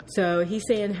 Mm-hmm. So he's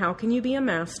saying, how can you be a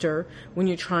master when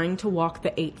you're trying to walk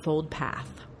the Eightfold Path?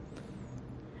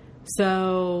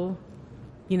 So,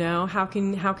 how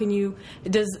can you,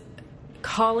 does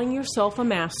calling yourself a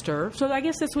master, so I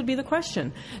guess this would be the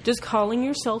question, does calling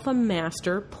yourself a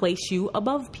master place you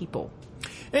above people?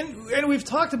 And we've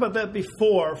talked about that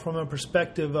before from a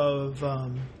perspective of,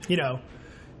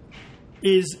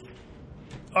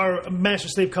 are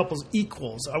master-slave couples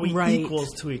equals? Are we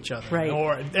equals to each other? Right.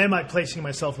 Or am I placing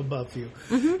myself above you?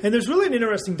 Mm-hmm. And there's really an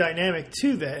interesting dynamic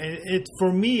to that. And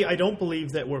for me, I don't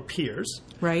believe that we're peers.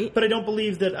 Right. But I don't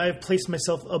believe that I've placed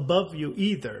myself above you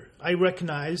either. I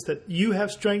recognize that you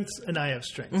have strengths and I have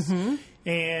strengths. Mm-hmm.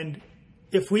 And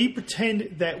if we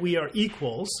pretend that we are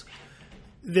equals,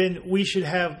 then we should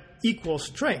have equal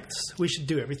strengths. We should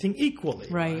do everything equally.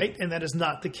 Right? And that is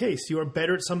not the case. You are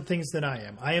better at some things than I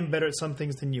am. I am better at some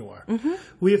things than you are. Mm-hmm.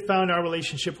 We have found our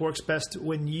relationship works best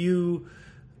when you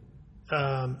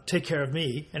take care of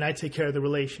me and I take care of the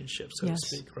relationship, so to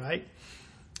speak, right?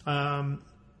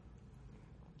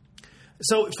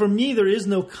 So for me, there is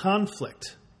no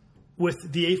conflict with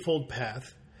the Eightfold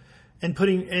Path and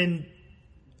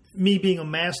me being a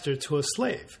master to a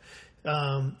slave.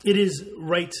 It is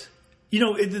right.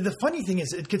 The funny thing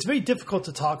is, it gets very difficult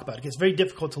to talk about. It gets very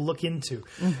difficult to look into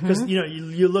because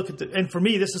you look at and for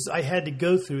me, I had to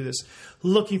go through this,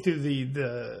 looking through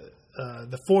the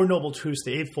Four Noble Truths,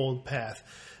 the Eightfold Path,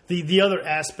 the other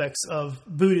aspects of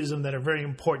Buddhism that are very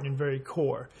important and very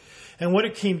core. And what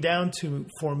it came down to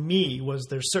for me was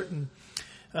there's certain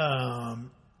there's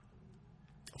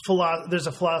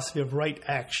a philosophy of right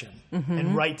action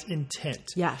and right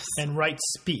intent, and right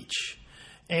speech.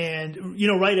 And,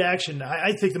 right action,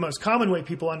 I think the most common way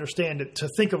people understand it, to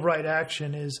think of right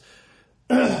action is,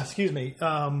 excuse me,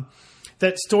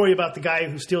 that story about the guy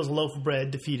who steals a loaf of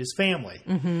bread to feed his family.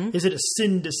 Mm-hmm. Is it a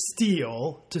sin to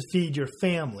steal to feed your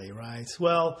family, right?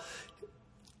 Well,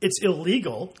 it's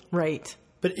illegal. Right.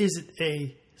 But is it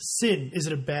a sin? Is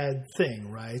it a bad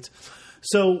thing, right?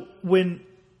 So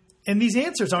and these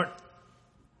answers aren't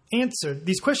answered,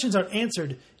 these questions aren't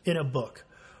answered in a book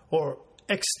or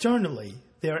externally.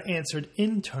 They are answered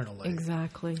internally.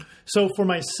 Exactly. So for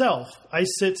myself, I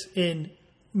sit in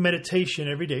meditation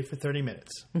every day for 30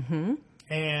 minutes. Mm-hmm.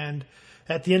 And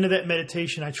at the end of that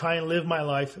meditation, I try and live my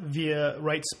life via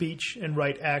right speech and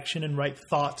right action and right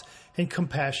thought and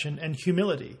compassion and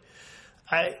humility.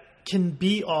 I can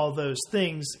be all those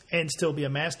things and still be a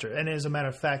master. And as a matter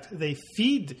of fact, they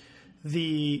feed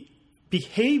the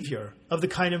behavior of the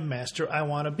kind of master I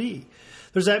want to be.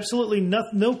 There's absolutely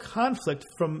no conflict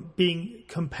from being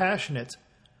compassionate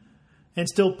and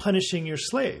still punishing your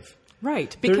slave.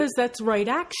 Right, because that's right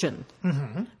action.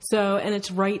 Mm-hmm. So, and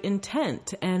it's right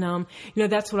intent. And,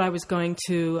 that's what I was going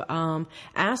to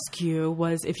ask you,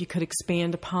 was if you could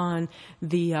expand upon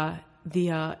the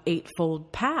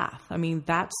Eightfold Path. I mean,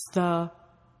 that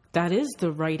is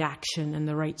the right action and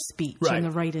the right speech and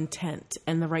the right intent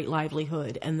and the right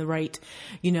livelihood and the right,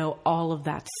 all of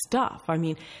that stuff. I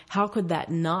mean, how could that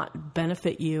not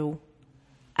benefit you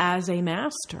as a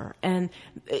master? And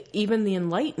even the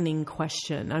enlightening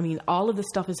question, I mean, all of this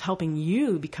stuff is helping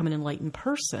you become an enlightened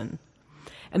person.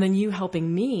 And then you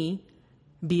helping me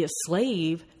be a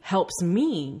slave helps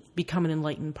me become an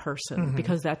enlightened person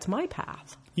because that's my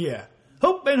path. Yeah.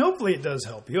 Hopefully it does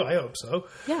help you. I hope so.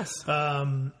 Yes.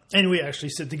 And we actually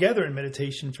sit together in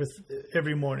meditation for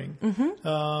every morning.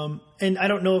 Mm-hmm. And I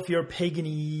don't know if your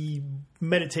pagan-y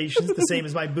meditation is the same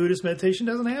as my Buddhist meditation.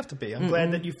 Doesn't have to be. I'm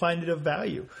glad that you find it of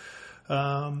value.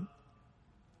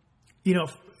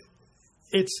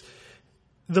 It's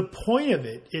the point of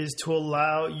it is to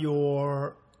allow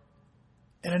your.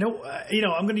 And I know,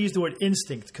 I'm going to use the word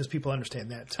instinct because people understand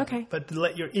that term. Okay. But to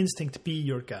let your instinct be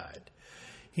your guide.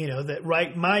 That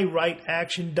my right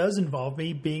action does involve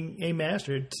me being a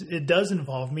master. It does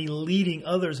involve me leading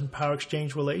others in power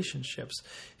exchange relationships.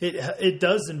 It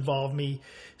does involve me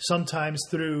sometimes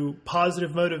through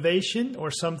positive motivation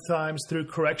or sometimes through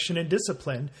correction and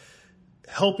discipline,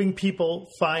 helping people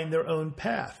find their own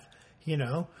path.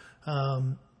 The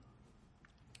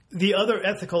other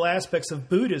ethical aspects of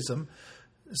Buddhism,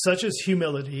 such as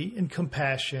humility and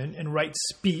compassion and right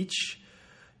speech,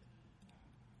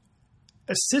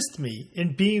 assist me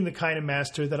in being the kind of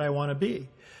master that I want to be.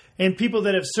 And people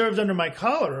that have served under my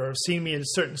collar or have seen me in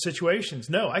certain situations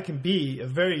know I can be a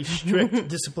very strict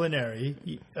disciplinary,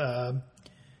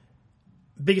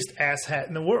 biggest asshat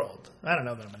in the world. I don't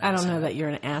know that I'm an asshat. I don't know that you're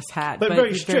an asshat. But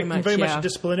very strict and very much a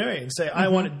disciplinarian. Say, I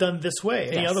want it done this way.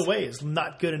 Any other way is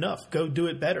not good enough. Go do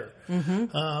it better.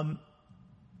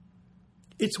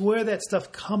 It's where that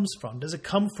stuff comes from. Does it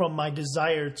come from my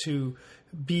desire to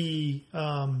be,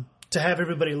 to have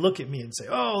everybody look at me and say,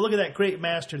 oh, look at that great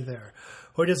master there?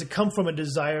 Or does it come from a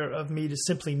desire of me to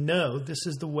simply know this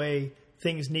is the way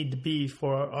things need to be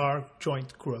for our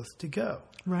joint growth to go?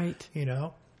 Right. You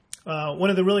know? One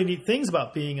of the really neat things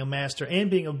about being a master and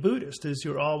being a Buddhist is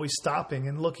you're always stopping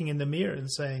and looking in the mirror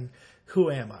and saying, who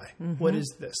am I? What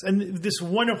is this? And this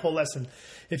wonderful lesson,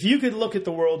 if you could look at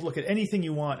the world, look at anything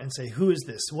you want and say, who is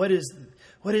this? What is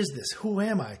this? Who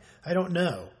am I? I don't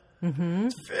know.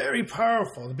 It's very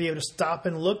powerful to be able to stop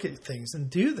and look at things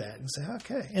and do that and say,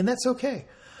 okay. And that's okay.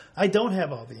 I don't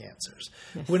have all the answers.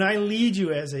 Yes. When I lead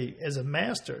you as a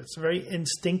master, it's very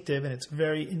instinctive and it's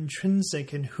very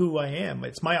intrinsic in who I am.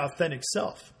 It's my authentic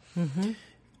self. And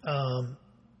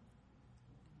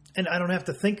I don't have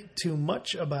to think too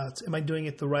much about, am I doing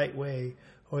it the right way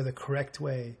or the correct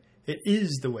way? It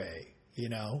is the way, you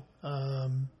know.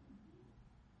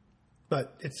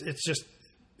 But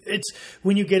it's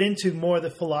when you get into more of the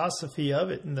philosophy of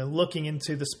it and the looking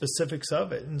into the specifics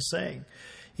of it and saying,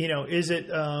 you know, is it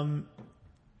a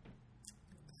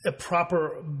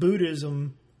proper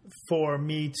Buddhism for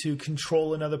me to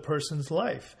control another person's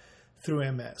life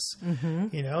through MS?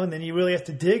 You know, and then you really have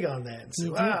to dig on that and say,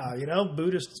 wow, you know,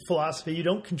 Buddhist philosophy, you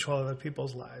don't control other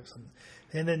people's lives.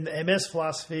 And then the MS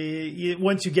philosophy,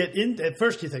 once you get in, at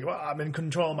first you think, well, I'm in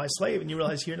control of my slave, and you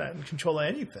realize you're not in control of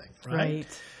anything, right?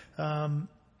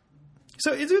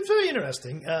 So it's very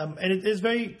interesting, and it is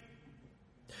very...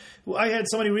 Well, I had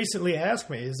somebody recently ask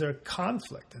me, is there a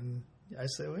conflict? And I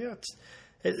said, well, yeah,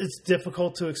 it's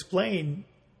difficult to explain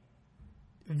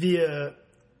via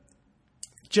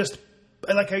just...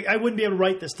 Like, I wouldn't be able to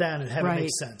write this down and have it make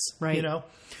sense, you know?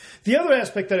 The other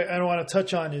aspect that I want to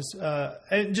touch on is,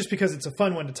 and just because it's a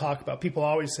fun one to talk about, people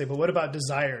always say, but what about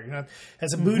desire? You know,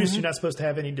 as a Buddhist, you're not supposed to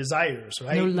have any desires,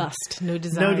 right? No lust, no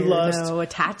desire, no lust, no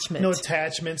attachment. No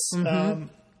attachments. And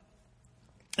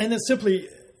that's simply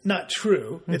not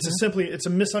true. It's a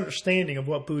misunderstanding of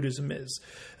what Buddhism is.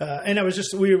 And I was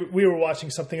just, we were watching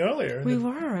something earlier. It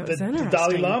was the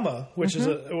Dalai Lama, which is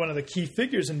one of the key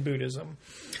figures in Buddhism,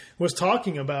 was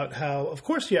talking about how, of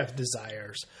course, you have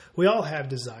desires. We all have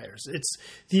desires. It's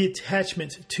the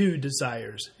attachment to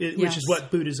desires, which is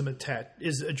what Buddhism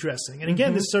is addressing. And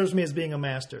again, this serves me as being a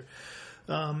master.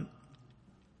 And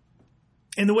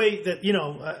the way that, you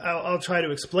know, I'll try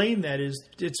to explain that is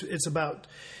it's about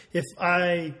if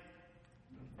I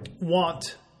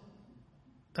want,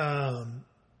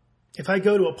 if I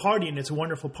go to a party and it's a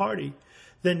wonderful party,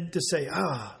 then to say,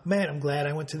 man, I'm glad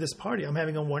I went to this party. I'm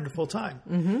having a wonderful time.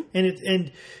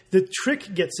 And the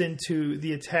trick gets into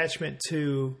the attachment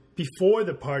to before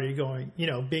the party going, you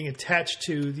know, being attached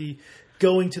to the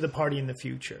going to the party in the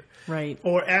future. Right.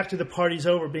 Or after the party's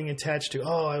over, being attached to,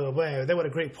 what a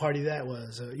great party that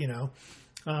was, you know.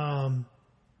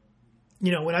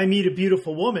 You know, when I meet a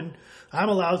beautiful woman, I'm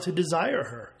allowed to desire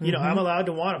her. You know, I'm allowed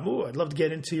to want to, I'd love to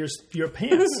get into your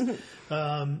pants.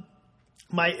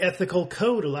 My ethical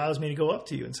code allows me to go up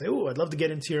to you and say, I'd love to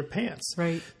get into your pants.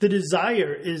 Right. The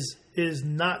desire is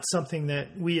not something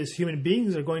that we as human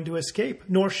beings are going to escape,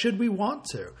 nor should we want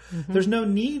to. There's no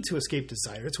need to escape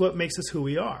desire. It's what makes us who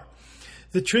we are.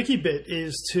 The tricky bit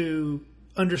is to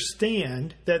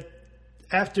understand that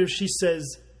after she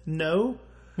says no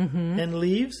and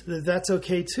leaves, that's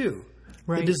okay too.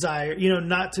 Right. The desire, you know,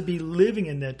 not to be living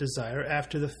in that desire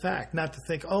after the fact, not to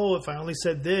think, if I only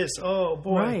said this,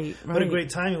 what a great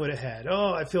time you would have had.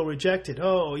 I feel rejected.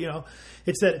 You know,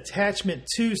 it's that attachment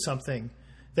to something,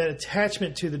 that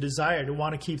attachment to the desire to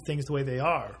want to keep things the way they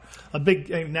are.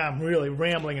 Now I'm really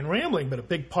rambling, but a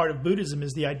big part of Buddhism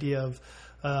is the idea of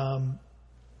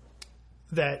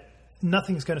that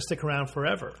nothing's going to stick around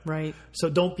forever. Right. So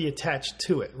don't be attached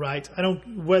to it, right?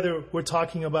 Whether we're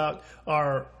talking about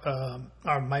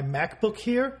my MacBook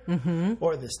here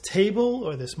or this table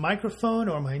or this microphone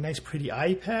or my nice pretty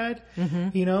iPad,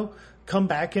 you know, come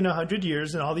back in 100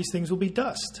 years and all these things will be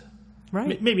dust.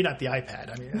 Right. Maybe not the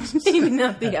iPad. I mean, maybe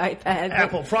not the iPad.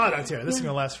 Apple product here. This is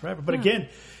going to last forever. But again,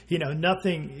 you know,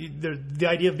 the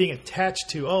idea of being attached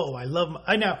to,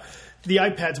 the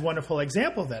iPad's a wonderful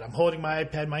example of that. I'm holding my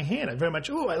iPad in my hand. I very much,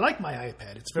 I like my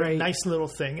iPad. It's a very nice little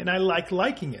thing, and I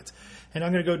liking it. And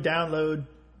I'm going to go download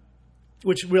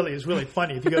which really is really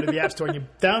funny. If you go to the App Store and you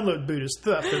download Buddhist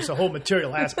stuff, there's a whole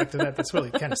material aspect of that that's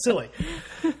really kind of silly.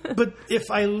 But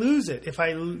if I lose it, if I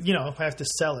have to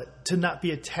sell it, to not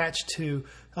be attached to,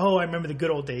 I remember the good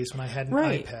old days when I had an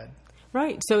iPad.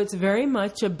 Right. So it's very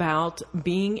much about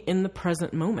being in the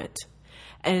present moment.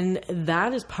 And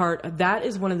that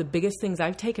is one of the biggest things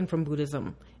I've taken from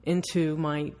Buddhism into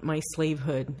my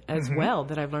slavehood as well,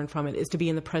 that I've learned from it, is to be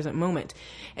in the present moment.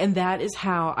 And that is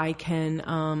how I can,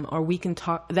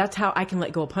 that's how I can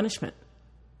let go of punishment.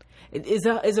 It's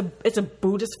a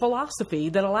Buddhist philosophy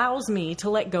that allows me to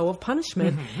let go of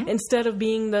punishment instead of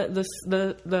being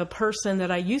the person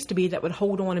that I used to be that would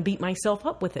hold on and beat myself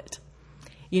up with it.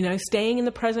 Staying in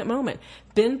the present moment.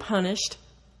 Been punished,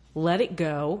 let it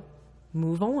go,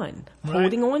 move on. Right.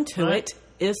 Holding on to it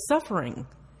is suffering.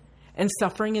 And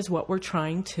suffering is what we're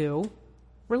trying to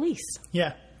release.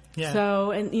 Yeah. Yeah.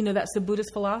 So, and that's the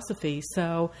Buddhist philosophy.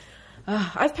 So,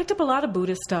 I've picked up a lot of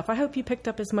Buddhist stuff. I hope you picked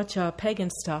up as much pagan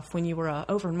stuff when you were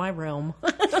over in my realm for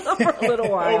a little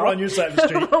while. Over on your side of the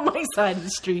street. On my side of the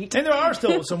street. And there are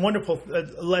still some wonderful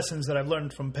lessons that I've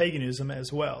learned from paganism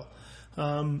as well.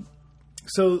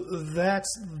 So that's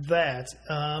that.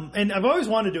 And I've always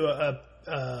wanted to do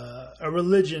a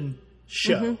religion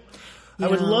show. I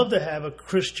would love to have a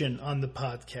Christian on the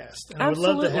podcast, and I would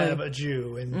love to have a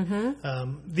Jew and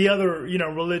the other,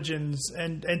 religions,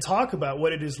 and talk about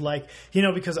what it is like,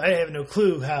 because I have no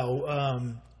clue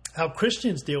how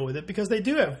Christians deal with it, because they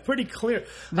do have pretty clear.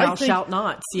 Thou shalt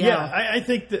nots. Yeah. I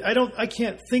think that I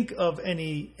can't think of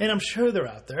any, and I'm sure they're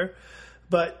out there,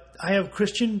 but I have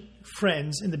Christian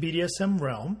friends in the BDSM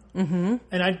realm,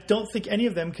 and I don't think any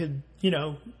of them could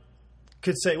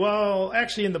say, well,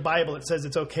 actually in the Bible it says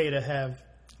it's okay to have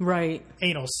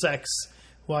anal sex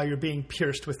while you're being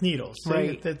pierced with needles.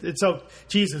 Right.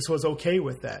 Jesus was okay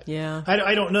with that. Yeah.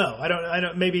 I don't know. I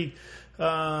don't maybe.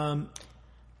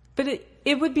 But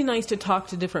it would be nice to talk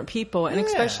to different people, and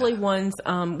especially ones.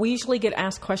 We usually get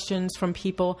asked questions from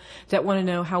people that want to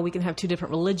know how we can have two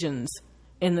different religions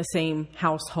in the same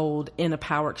household in a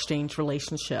power exchange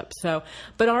relationship. So,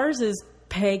 but ours is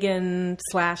pagan /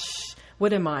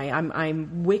 what am I?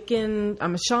 I'm Wiccan.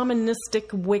 I'm a shamanistic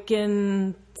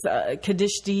Wiccan,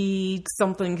 Kadishti,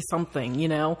 something,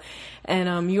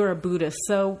 and you're a Buddhist.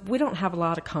 So we don't have a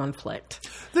lot of conflict.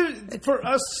 For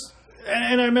us,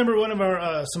 and I remember one of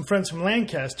our some friends from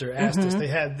Lancaster asked us. They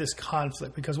had this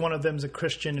conflict because one of them's a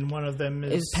Christian and one of them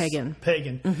is pagan.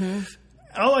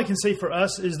 All I can say for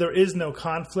us is there is no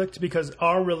conflict, because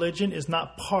our religion is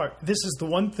not part. This is the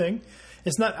one thing.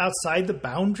 It's not outside the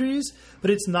boundaries, but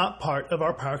it's not part of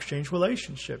our power exchange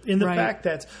relationship. In the fact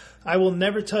that I will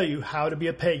never tell you how to be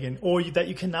a pagan, or that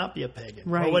you cannot be a pagan.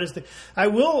 Right. Or what is I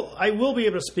will be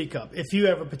able to speak up if you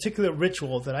have a particular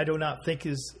ritual that I do not think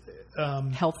is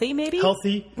healthy. Maybe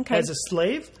healthy as a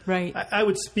slave. Right. I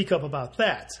would speak up about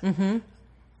that.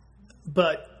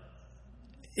 But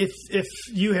if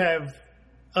you have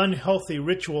unhealthy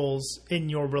rituals in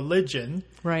your religion,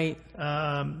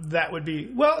 that would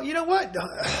be, well, you know what?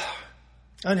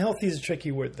 Unhealthy is a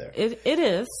tricky word there. It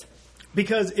is.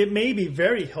 Because it may be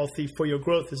very healthy for your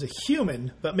growth as a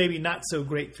human, but maybe not so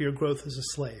great for your growth as a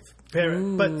slave.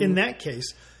 But in that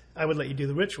case, I would let you do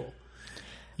the ritual.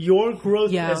 Your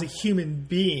growth as a human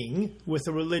being with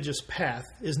a religious path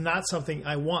is not something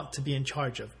I want to be in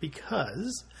charge of,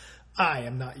 because I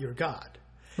am not your God.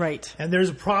 Right. And there's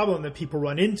a problem that people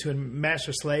run into in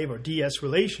master-slave or DS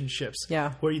relationships,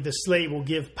 where the slave will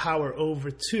give power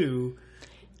over to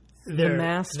their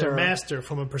master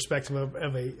from a perspective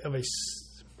of a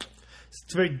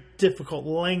it's a very difficult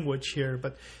language here,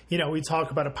 but we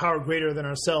talk about a power greater than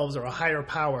ourselves, or a higher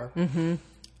power,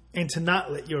 and to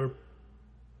not let your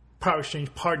power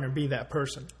exchange partner be that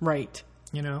person. Right.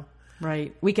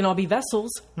 Right. We can all be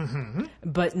vessels,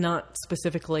 but not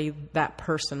specifically that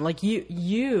person. Like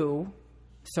you,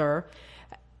 sir,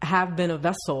 have been a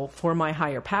vessel for my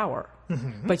higher power,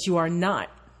 but you are not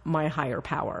my higher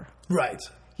power. Right.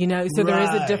 So there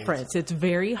is a difference. It's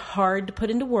very hard to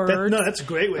put into words. That's a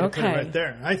great way to put it right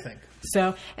there, I think.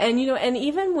 So, and and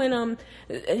even when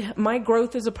my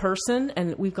growth as a person,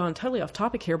 and we've gone totally off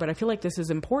topic here, but I feel like this is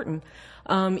important.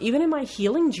 Even in my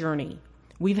healing journey,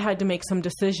 we've had to make some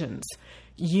decisions.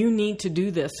 You need to do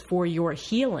this for your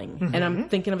healing. And I'm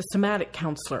thinking of a somatic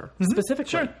counselor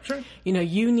specifically. Sure.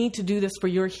 You need to do this for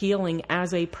your healing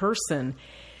as a person.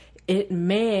 It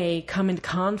may come into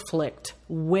conflict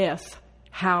with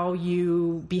how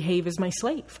you behave as my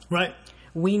slave. Right.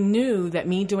 We knew that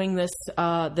me doing this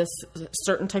this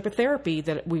certain type of therapy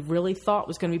that we really thought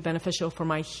was going to be beneficial for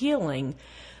my healing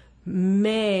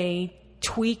may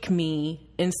tweak me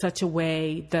in such a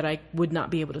way that I would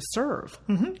not be able to serve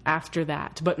after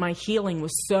that. But my healing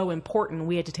was so important,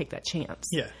 we had to take that chance.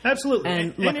 Yeah, absolutely.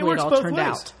 And luckily it all turned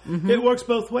out. It works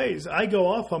both ways. I go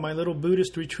off on my little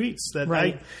Buddhist retreats that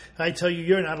I tell you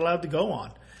you're not allowed to go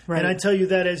on. Right. And I tell you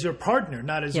that as your partner,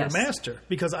 not as your master,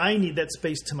 because I need that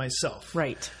space to myself.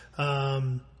 Right.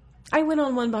 I went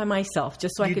on one by myself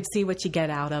just so I could see what you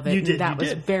get out of it. You did. That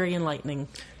was very enlightening.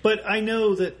 But I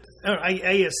know that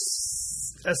I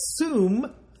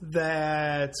assume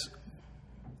that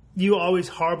you always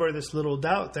harbor this little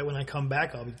doubt that when I come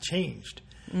back, I'll be changed.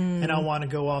 And I want to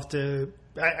go off to...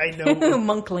 I know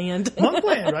Monkland.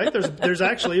 Monkland, right? There's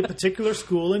actually a particular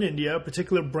school in India, a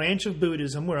particular branch of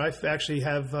Buddhism where I actually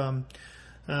have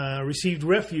received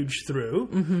refuge through,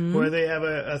 where they have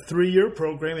a 3-year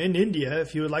program in India.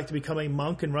 If you would like to become a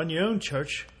monk and run your own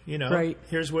church,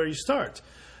 here's where you start.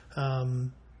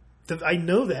 I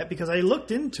know that because I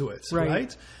looked into it,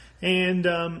 right?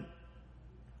 And...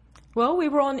 well, we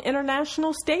were on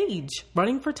international stage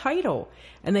running for title,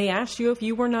 and they asked you if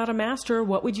you were not a master,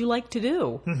 what would you like to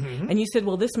do? And you said,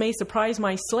 well, this may surprise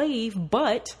my slave,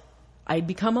 but I'd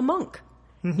become a monk.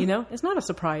 It's not a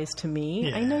surprise to me.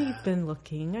 Yeah. I know you've been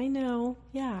looking. I know.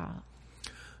 Yeah.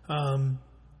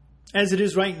 As it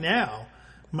is right now,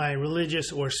 my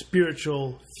religious or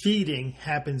spiritual feeding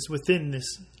happens within this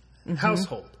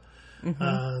household.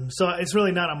 So it's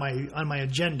really not on my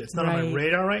agenda. It's not on my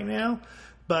radar right now.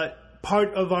 But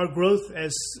part of our growth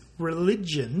as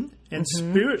religion and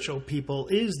spiritual people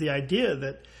is the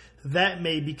idea that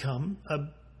may become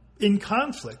in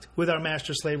conflict with our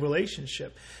master-slave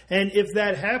relationship. And if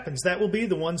that happens, that will be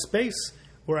the one space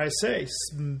where I say,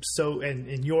 so, and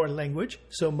in your language,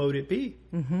 so mote it be.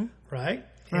 Right?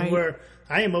 And where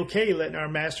I am okay letting our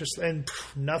master, and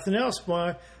nothing else.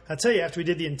 Boy, I'll tell you, after we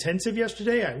did the intensive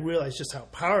yesterday, I realized just how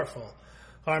powerful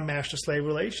our master-slave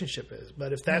relationship is.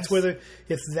 But if that's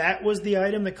if that was the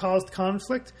item that caused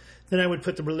conflict, then I would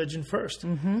put the religion first.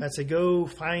 I'd say, go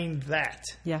find that,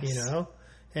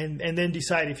 and then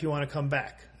decide if you want to come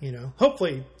back.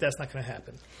 Hopefully that's not going to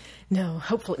happen. No,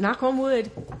 hopefully. Knock on wood.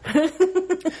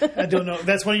 I don't know.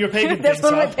 That's one of your pagan things. That's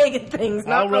one of my pagan things.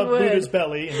 I'll rub Buddha's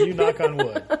belly and you knock on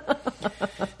wood.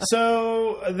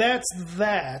 So that's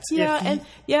that.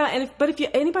 But if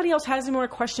anybody else has any more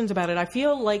questions about it, I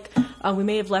feel like we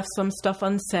may have left some stuff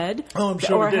unsaid. Oh, I'm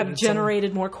sure or we did. have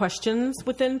generated more questions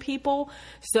within people.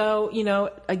 So,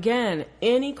 again,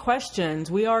 any questions,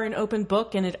 we are an open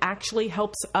book, and it actually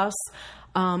helps us.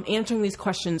 Answering these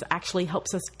questions actually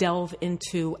helps us delve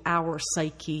into our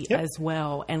psyche as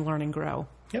well and learn and grow.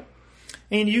 Yep.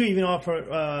 And you even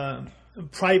offer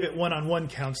private one-on-one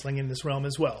counseling in this realm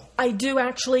as well. I do,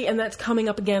 actually, and that's coming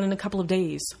up again in a couple of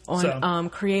days on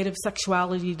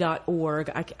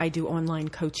creativesexuality.org. I do online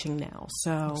coaching now,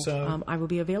 so I will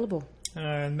be available.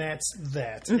 And that's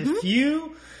that. If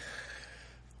you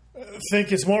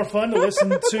think it's more fun to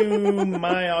listen to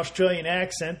my Australian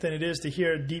accent than it is to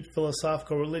hear deep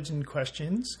philosophical religion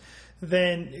questions,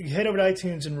 then head over to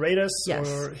iTunes and rate us,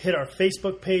 or hit our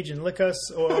Facebook page and lick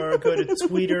us, or go to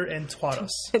Twitter and twat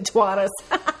us. Twat us.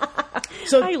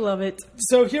 So, I love it.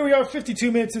 So here we are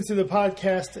 52 minutes into the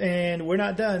podcast, and we're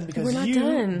not done because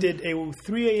you did a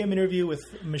 3 a.m. interview with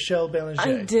Michelle Belanger.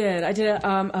 I did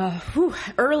a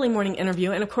early morning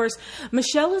interview. And, of course,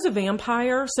 Michelle is a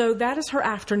vampire, so that is her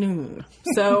afternoon.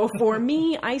 So for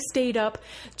me, I stayed up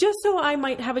just so I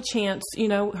might have a chance.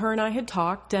 Her and I had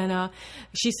talked, and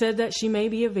she said that she may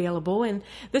be available. And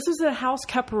this was at House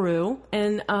Keperu,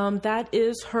 and that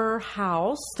is her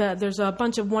house. There's a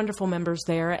bunch of wonderful members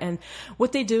there, and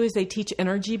what they do is they teach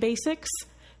energy basics.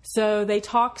 So they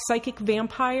talk psychic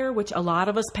vampire, which a lot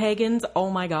of us pagans, oh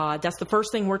my God, that's the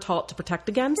first thing we're taught to protect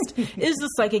against, is the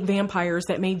psychic vampires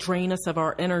that may drain us of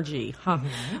our energy.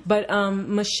 But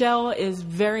Michelle is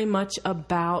very much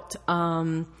about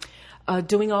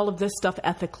doing all of this stuff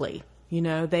ethically.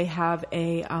 They have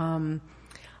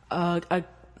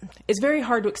it's very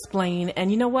hard to explain. And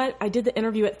you know what? I did the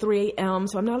interview at 3 a.m.,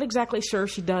 so I'm not exactly sure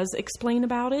she does explain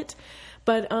about it.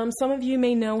 But some of you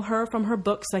may know her from her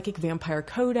book, Psychic Vampire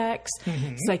Codex,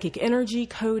 Psychic Energy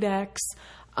Codex.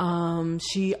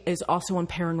 She is also on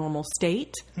Paranormal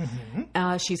State.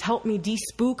 She's helped me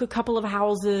de-spook a couple of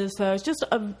houses. So it's just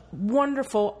a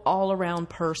wonderful all-around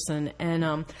person.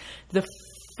 And the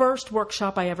first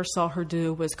workshop I ever saw her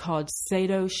do was called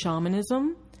Sado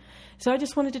Shamanism. So I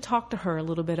just wanted to talk to her a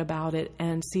little bit about it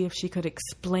and see if she could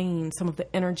explain some of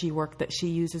the energy work that she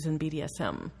uses in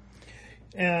BDSM.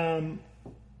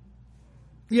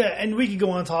 Yeah, and we could go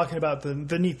on talking about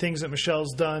the neat things that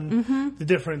Michelle's done, the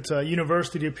different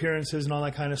university appearances and all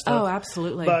that kind of stuff. Oh,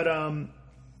 absolutely. But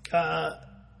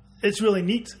it's really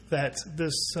neat that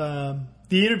this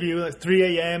the interview at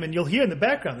 3 a.m. and you'll hear in the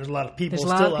background there's a lot of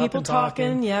people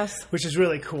talking, yes, which is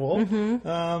really cool.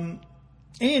 Mm-hmm.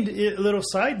 And a little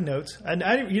side note,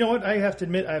 and you know what? I have to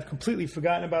admit, I've completely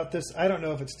forgotten about this. I don't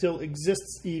know if it still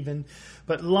exists even,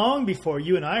 but long before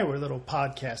you and I were little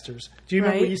podcasters, do you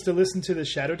remember we used to listen to the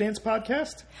Shadow Dance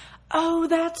podcast? Oh,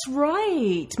 that's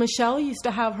right. Michelle used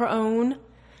to have her own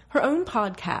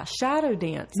podcast, Shadow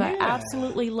Dance. Yeah. I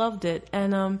absolutely loved it.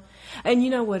 And you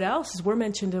know what else is? We're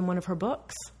mentioned in one of her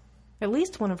books. At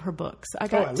least one of her books.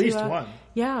 At least one.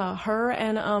 Yeah, her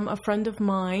and a friend of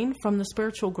mine from the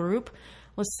spiritual group.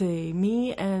 Let's see,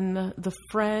 me and the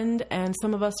friend and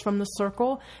some of us from the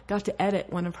circle got to edit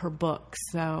one of her books.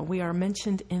 So we are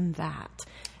mentioned in that.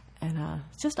 And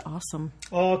it's just awesome.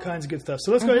 All kinds of good stuff.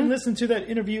 So let's go ahead and listen to that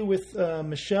interview with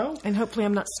Michelle. And hopefully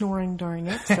I'm not snoring during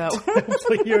it. So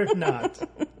hopefully you're not.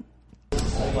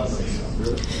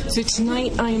 So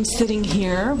tonight I am sitting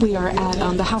here. We are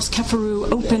at the House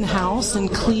Keferu Open House in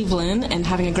Cleveland and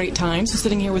having a great time. So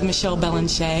sitting here with Michelle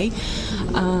Belanche,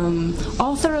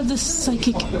 author of the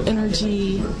Psychic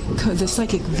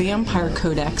Vampire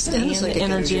Codex and the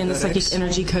Energy and the Psychic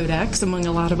Energy Codex, among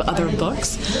a lot of other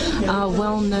books.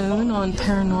 Well known on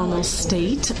Paranormal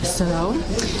State,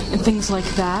 and things like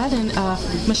that. And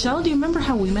Michelle, do you remember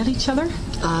how we met each other?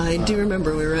 I do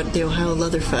remember. We were at the Ohio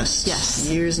Leatherfest. Yes.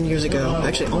 Years and years ago.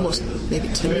 Actually, almost maybe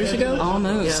 10 years ago.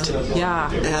 Almost.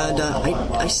 Yeah. And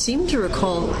I seem to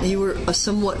recall you were a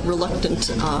somewhat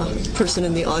reluctant person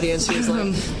in the audience who was like,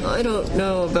 I don't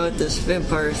know about this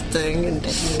vampire thing. And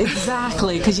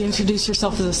exactly, because you introduced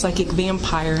yourself as a psychic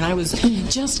vampire, and I was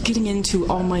just getting into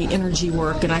all my energy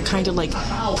work, and I kind of like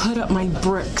put up my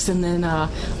bricks, and then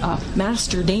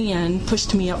Master Dan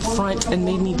pushed me up front and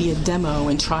made me be a demo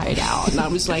and try it out. And I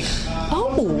was like,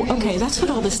 oh, okay, that's what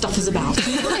all this stuff is about.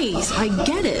 Nice, I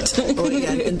get it. Well,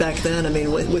 yeah, and back then, I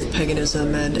mean, with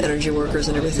paganism and energy workers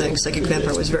and everything, psychic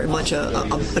vampire was very much a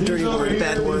dirty word, a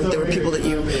bad word. There were people that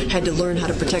you had to learn how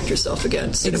to protect yourself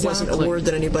against. Exactly. It wasn't a word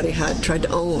that anybody had tried to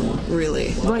own,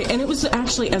 really. Right, and it was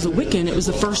actually, as a Wiccan, it was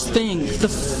the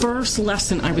first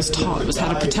lesson I was taught was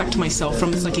how to protect myself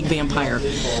from a psychic vampire.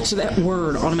 So that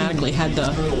word automatically had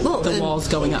the walls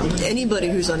going up. Anybody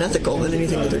who's unethical in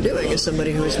anything that they're doing is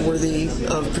somebody who is worthy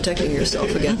of protecting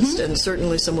yourself against, and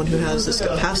certainly someone who has this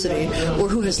capacity or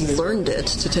who has learned it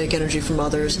to take energy from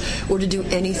others or to do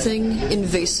anything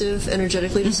invasive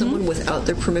energetically to someone without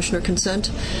their permission or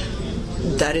consent.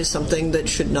 That is something that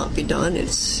should not be done.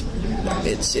 It's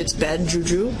bad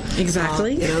juju.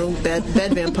 Exactly. Bad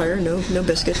vampire. No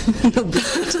biscuit. No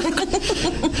biscuit.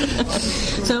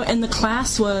 So, and the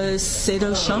class was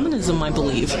Sado Shamanism, I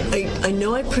believe. I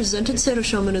know I presented Sado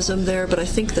Shamanism there, but I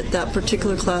think that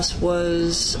particular class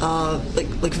was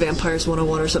like Vampires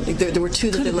 101 or something. There were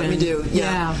two that they let me do.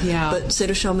 Yeah. But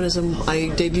Sado Shamanism, I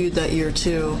debuted that year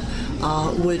too,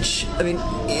 which, I mean,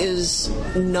 is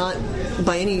not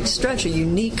by any stretch a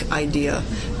unique idea.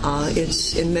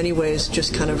 It's in many ways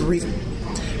just kind of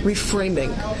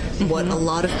reframing what a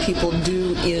lot of people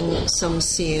do in some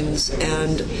scenes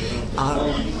and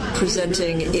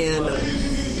presenting in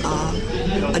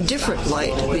a different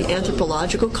light the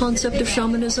anthropological concept of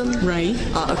shamanism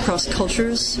across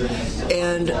cultures,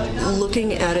 and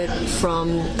looking at it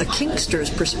from a kinkster's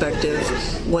perspective.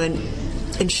 When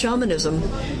in shamanism,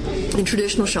 in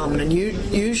traditional shamanism,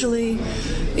 usually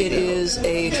it is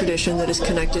a tradition that is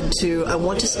connected to, I'm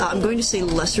going to say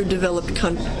lesser developed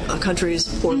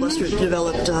countries or lesser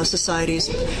developed societies,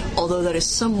 although that is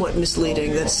somewhat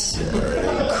misleading. That's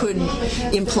could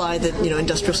imply that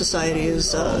industrial society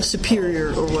is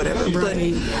superior or whatever. But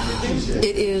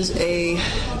it is a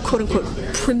quote unquote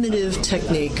primitive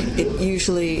technique. It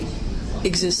usually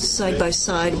exists side by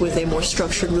side with a more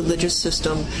structured religious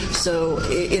system. So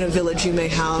in a village you may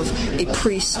have a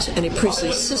priest and a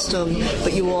priestly system,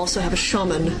 but you will also have a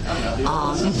shaman,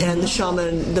 and the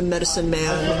shaman, the medicine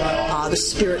man, the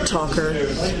spirit talker.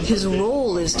 His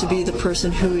role is to be the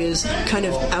person who is kind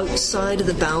of outside of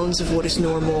the bounds of what is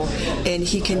normal, and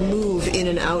he can move in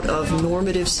and out of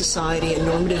normative society and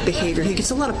normative behavior. He gets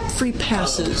a lot of free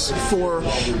passes for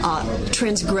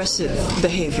transgressive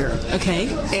behavior. Okay.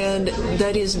 And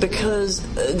that is because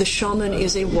the shaman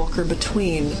is a walker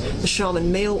between. The shaman,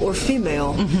 male or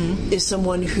female, is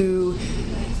someone who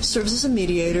serves as a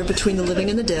mediator between the living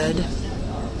and the dead,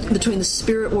 between the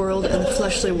spirit world and the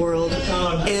fleshly world,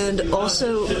 and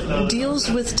also deals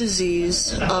with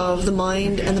disease of the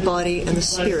mind and the body and the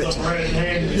spirit.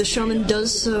 The shaman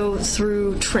does so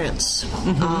through trance.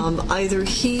 Either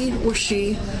he or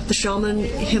she, the shaman,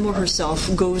 him or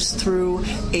herself, goes through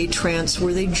a trance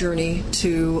where they journey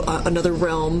to another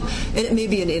realm, and it may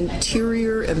be an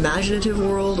interior, imaginative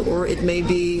world, or it may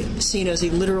be seen as a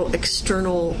literal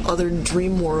external other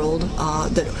dream world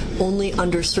that only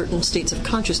under certain states of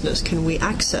consciousness can we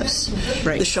access.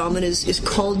 Right. The shaman is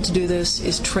called to do this,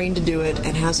 is trained to do it,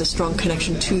 and has a strong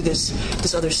connection to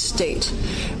this other state,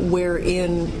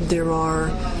 wherein there are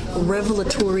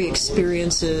revelatory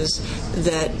experiences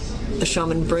that the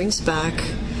shaman brings back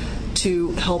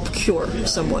to help cure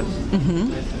someone.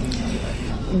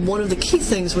 One of the key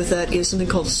things with that is something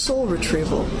called soul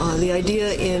retrieval. The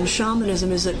idea in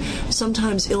shamanism is that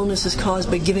sometimes illness is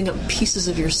caused by giving up pieces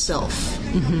of yourself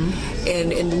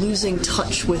and losing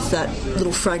touch with that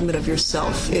little fragment of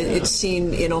yourself. It's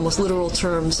seen in almost literal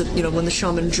terms that, when the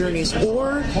shaman journeys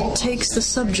or takes the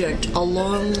subject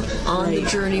along on the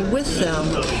journey with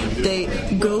them, they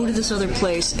go to this other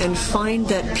place and find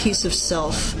that piece of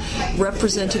self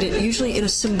represented, usually in a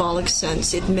symbolic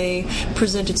sense. It may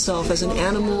present itself as an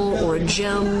animal or a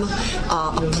gem,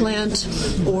 a plant,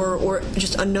 or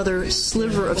just another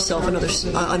sliver of self, another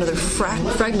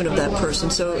fragment of that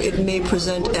person. So it may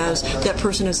present as that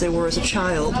person as they were as a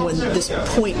child when this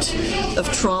point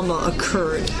of trauma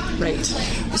occurred. Right.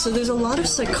 So there's a lot of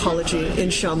psychology in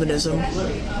shamanism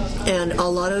and a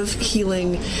lot of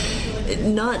healing,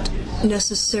 not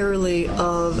necessarily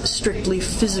of strictly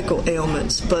physical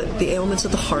ailments, but the ailments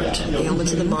of the heart, the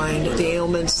ailments of the mind, the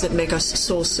ailments that make us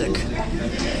soul sick.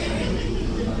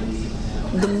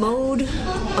 The mode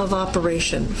of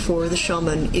operation for the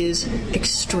shaman is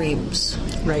extremes.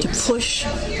 Right. To push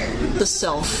the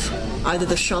self, either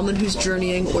the shaman who's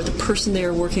journeying or the person they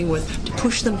are working with, to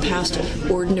push them past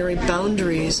ordinary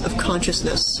boundaries of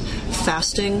consciousness.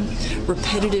 Fasting,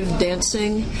 repetitive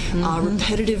dancing,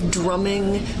 repetitive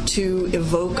drumming to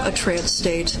evoke a trance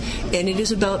state, and it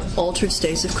is about altered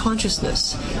states of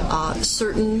consciousness.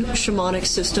 Certain shamanic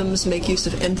systems make use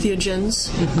of entheogens,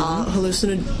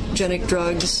 hallucinogenic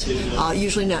drugs,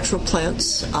 usually natural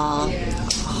plants.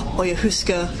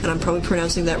 Ayahuasca, and I'm probably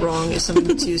pronouncing that wrong, is something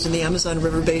that's used in the Amazon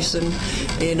River Basin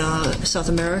in South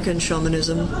American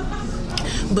shamanism.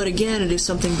 But again, it is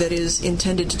something that is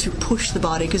intended to push the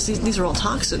body, because these are all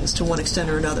toxins to one extent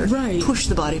or another. Right. Push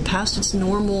the body past its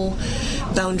normal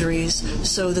boundaries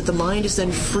so that the mind is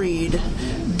then freed.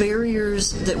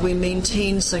 Barriers that we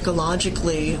maintain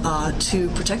psychologically to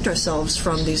protect ourselves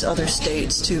from these other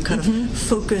states, to kind of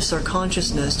focus our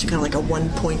consciousness to kind of like a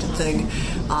one-pointed thing,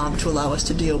 to allow us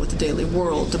to deal with the daily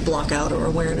world, to block out our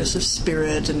awareness of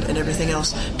spirit and everything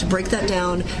else, to break that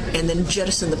down and then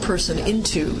jettison the person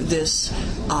into this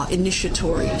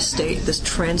initiatory state, this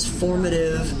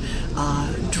transformative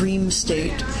dream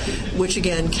state, which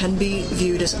again can be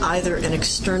viewed as either an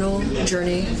external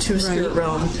journey to a spirit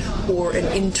realm or an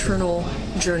internal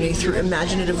journey through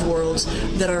imaginative worlds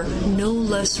that are no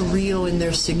less real in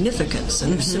their significance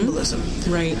and their symbolism.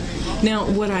 Right. Now,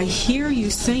 what I hear you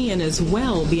saying as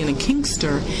well, being a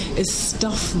kinkster, is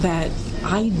stuff that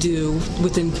I do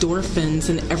with endorphins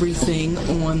and everything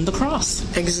on the cross.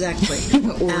 Exactly.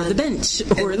 Or the bench,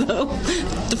 or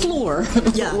the floor,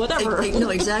 yeah, whatever. No,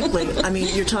 exactly. I mean,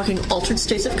 you're talking altered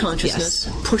states of consciousness,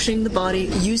 pushing the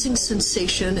body, using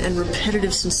sensation and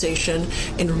repetitive sensation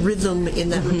and rhythm in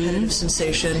that repetitive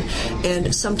sensation,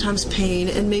 and sometimes pain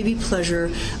and maybe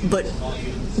pleasure, but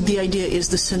the idea is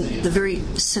the very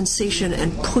sensation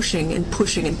and pushing and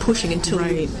pushing and pushing until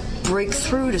you break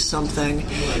through to something,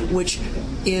 which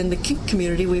in the kink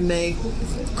community we may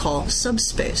call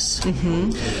subspace.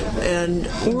 And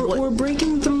or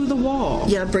breaking through the wall.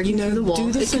 Yeah, breaking through the wall.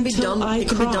 Do this it can be until dom. It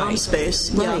can be dom space.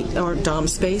 Right, yeah. or dom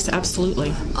space.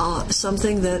 Absolutely.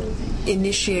 Something that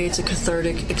initiates a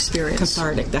cathartic experience.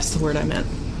 Cathartic. That's the word I meant.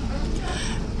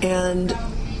 And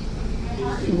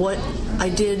what I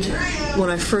did when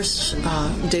I first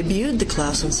debuted the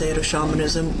class on Sayadaw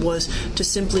Shamanism was to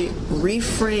simply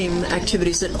reframe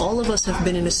activities that all of us have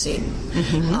been in a scene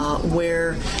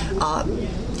where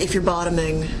if you're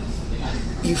bottoming,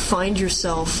 you find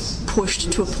yourself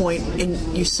pushed to a point, and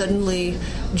you suddenly,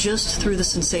 just through the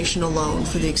sensation alone,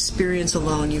 through the experience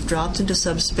alone, you've dropped into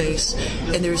subspace,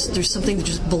 and there's something that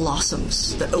just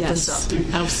blossoms, that opens up.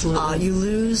 Absolutely. You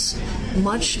lose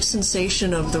much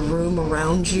sensation of the room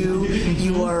around you.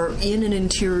 You are in an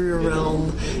interior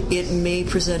realm. It may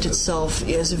present itself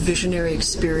as a visionary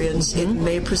experience. It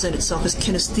may present itself as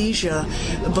kinesthesia,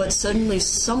 but suddenly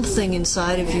something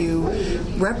inside of you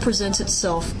represents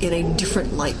itself in a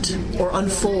different light, or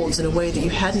unfolds in a way that you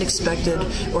hadn't expected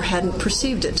or hadn't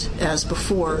perceived it as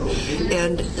before.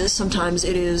 And sometimes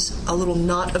it is a little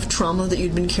knot of trauma that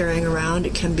you'd been carrying around.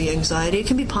 It can be anxiety. It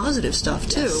can be positive stuff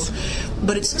too.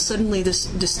 But it's suddenly this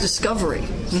discovery,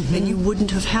 and you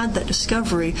wouldn't have had that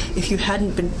discovery if you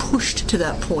hadn't been pushed to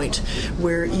that point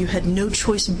where you had no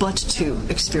choice but to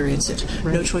experience it,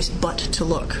 no choice but to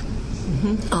look.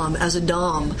 As a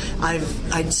Dom,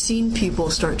 I'd seen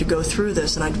people start to go through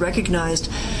this, and I'd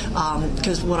recognized,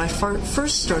 because when I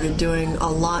first started doing a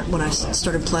lot, when I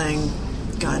started playing,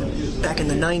 back in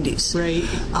the 90s,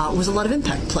 was a lot of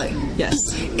impact play.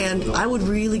 Yes. And I would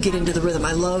really get into the rhythm.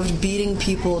 I loved beating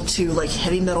people to like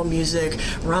heavy metal music,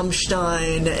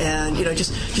 Rammstein, and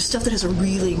just stuff that has a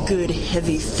really good,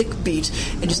 heavy, thick beat,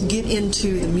 and just get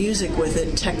into the music with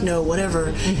it, techno,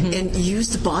 whatever, and use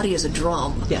the body as a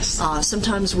drum. Yes.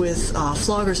 Sometimes with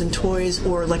floggers and toys,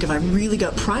 or like if I really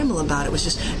got primal about it, was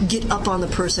just get up on the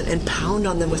person and pound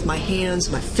on them with my hands,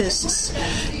 my fists,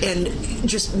 and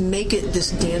just make it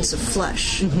this dance of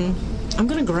flesh. I'm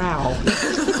going to growl.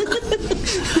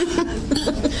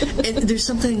 And there's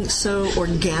something so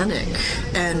organic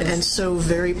and so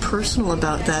very personal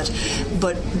about that.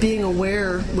 But being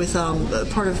aware with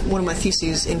part of one of my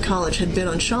theses in college had been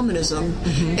on shamanism,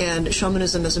 and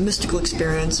shamanism as a mystical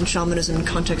experience, and shamanism in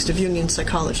context of Jungian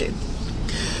psychology.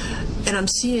 And I'm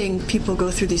seeing people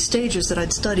go through these stages that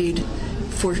I'd studied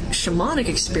for shamanic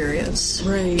experience,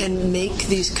 and make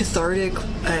these cathartic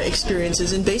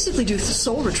experiences, and basically do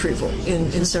soul retrieval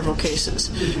in several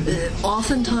cases.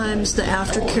 Oftentimes the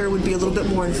aftercare would be a little bit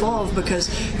more involved, because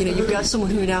you've got someone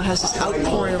who now has this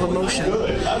outpouring of emotion,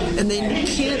 and then you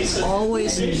can't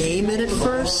always name it at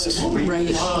first,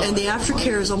 and the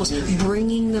aftercare is almost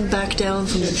bringing them back down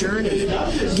from the journey,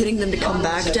 getting them to come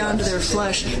back down to their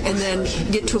flesh, and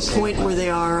then get to a point where they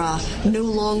are no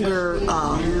longer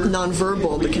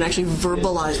nonverbal, but can actually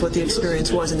verbalize what the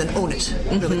experience was, and then own it,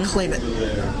 really claim it.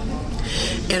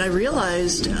 And I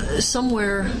realized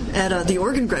somewhere at the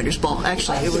Organ Grinders Ball,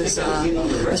 actually, it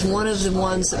was one of the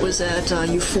ones that was at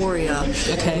Euphoria.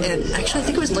 And actually, I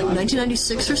think it was like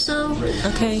 1996 or so.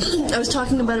 I was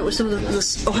talking about it with some of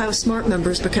the Ohio Smart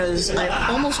members, because I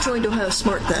almost joined Ohio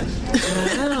Smart then.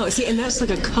 Wow. See, and that's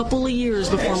like a couple of years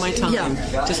before my time.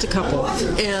 Yeah. Just a couple.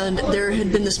 And there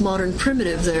had been this modern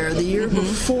primitive there. The year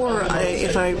before,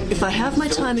 if I have my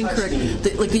timing correct,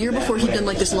 the year before, he'd done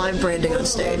like this live branding on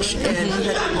stage, and he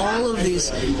had all of these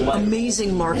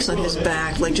amazing marks on his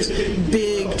back, like just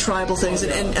big tribal things.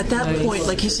 And at that point,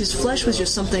 like his flesh was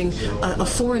just something, a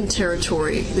foreign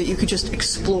territory that you could just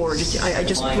explore. I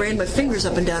just ran my fingers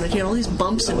up and down, and he had all these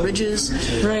bumps and ridges.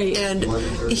 And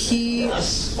he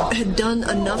had done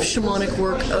enough shamanic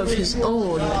work of his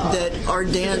own that our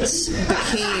dance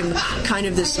became kind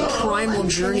of this primal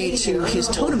journey to his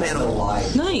totem animal.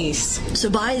 Nice.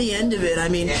 So by the end of it, I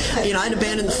mean, I'd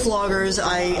abandoned the floggers,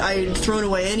 I'd thrown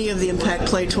away any of the impact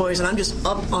play toys, and I'm just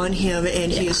up on him,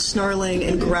 and he is snarling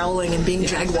and growling and being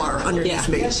jaguar underneath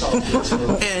me.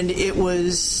 And it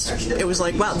was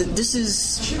like, wow, this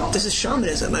is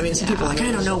shamanism. I mean, some people are like,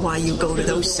 I don't know why you go to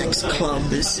those sex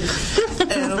clubs.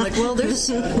 And I'm like, well,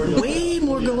 there's way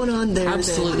more going on there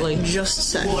than just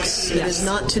sex. It is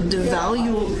not to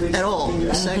devalue at all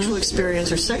sexual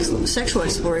experience or sexual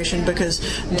exploration, because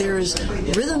there's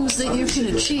rhythms that you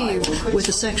can achieve with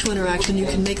a sexual interaction. You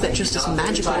can make that just as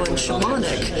magical and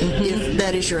shamanic if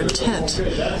that is your intent.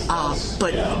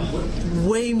 But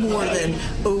way more than,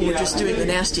 we're just doing the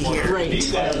nasty here.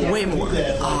 Way more.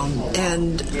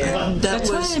 And that's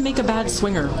why I make a bad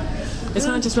swinger. It's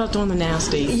not just about doing the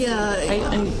nasty. Yeah,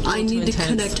 I need to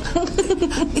connect.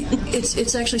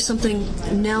 It's actually something,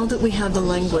 now that we have the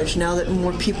language, now that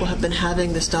more people have been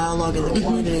having this dialogue in the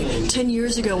community. 10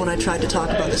 years ago when I tried to talk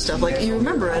about this stuff, like you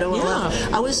remember at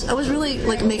OLF, I was really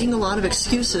like making a lot of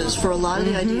excuses for a lot of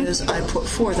the ideas I put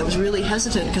forth. I was really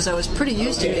hesitant because I was pretty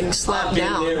used to getting slapped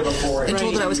down and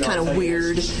told that I was kind of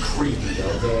weird,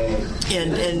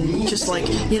 and just like,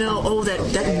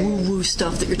 that woo-woo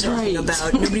stuff that you're talking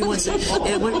about. Nobody wants it.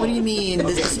 And what do you mean,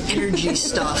 this energy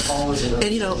stuff?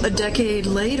 And, a decade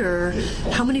later,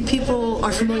 how many people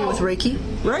are familiar with Reiki?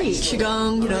 Right.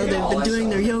 Qigong, they've been doing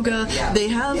their yoga. They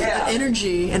have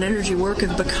energy and energy work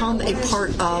have become a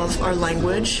part of our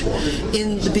language.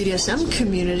 In the BDSM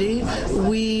community,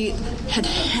 we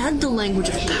had the language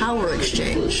of power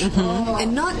exchange.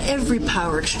 And not every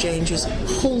power exchange is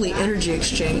wholly energy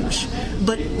exchange,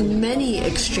 but many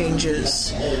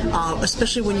exchanges,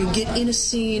 especially when you get in a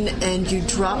scene and you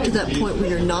drop to that point where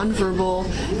you're nonverbal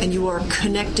and you are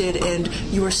connected and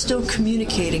you are still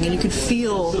communicating and you can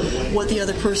feel what the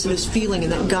other person is feeling,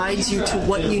 and that guides you to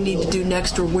what you need to do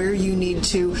next or where you need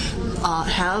to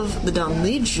have the Dom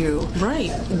lead you.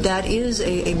 Right. That is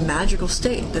a magical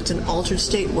state. That's an altered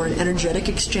state where an energetic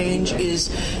exchange is,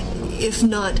 if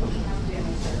not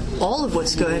all of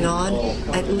what's going on,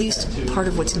 at least part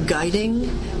of what's guiding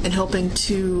and helping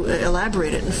to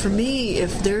elaborate it. And for me,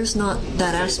 if there's not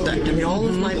that aspect, all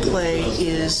of my play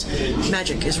is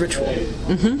magic, is ritual,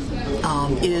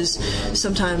 is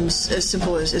sometimes as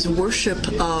simple as worship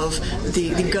of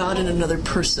the God in another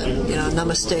person.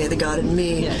 Namaste, the God in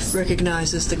me,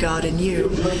 recognizes the God in you,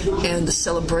 and the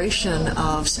celebration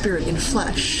of spirit in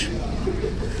flesh.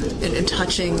 And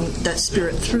touching that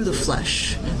spirit through the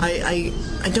flesh. I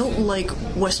don't like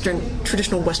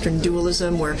traditional Western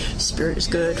dualism where spirit is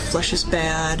good, flesh is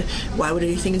bad. Why would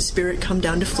anything in spirit come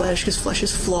down to flesh? Because flesh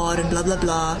is flawed and blah, blah,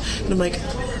 blah. And I'm like,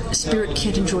 spirit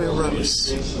can't enjoy a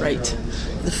rose. Right.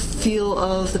 The feel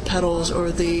of the petals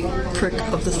or the prick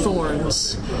of the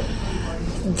thorns.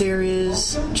 There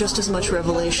is just as much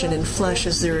revelation in flesh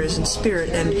as there is in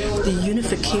spirit, and the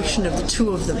unification of the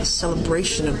two of them, the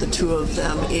celebration of the two of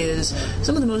them, is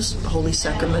some of the most holy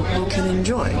sacrament we can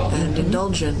enjoy and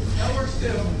indulge in.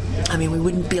 We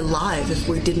wouldn't be alive if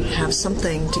we didn't have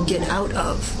something to get out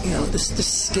of, this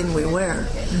skin we wear.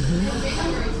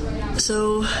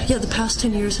 So, the past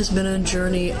 10 years has been a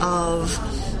journey of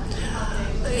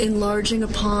enlarging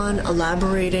upon,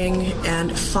 elaborating,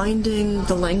 and finding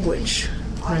the language.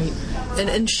 Right.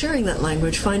 And sharing that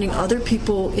language, finding other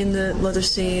people in the leather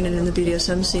scene and in the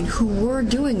BDSM scene who were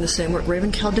doing the same work.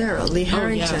 Raven Caldera, Lee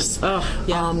Harrington,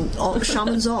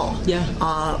 Shaman Zal.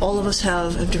 All of us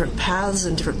have different paths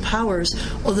and different powers,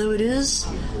 although it is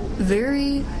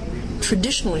very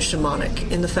traditionally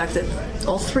shamanic in the fact that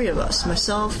all three of us,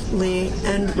 myself, Lee,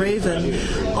 and Raven,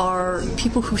 are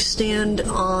people who stand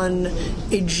on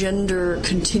a gender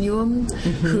continuum,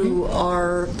 who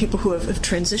are people who have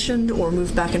transitioned or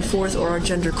moved back and forth or are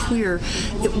gender queer.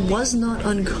 It was not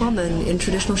uncommon in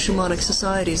traditional shamanic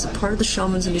societies, a part of the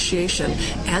shaman's initiation,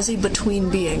 as a between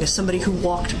being, as somebody who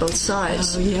walked both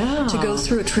sides, to go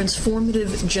through a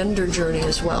transformative gender journey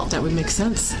as well. That would make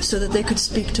sense. So that they could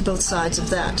speak to both sides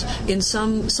of that. In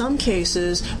some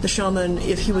cases, the shaman,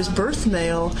 if he was birth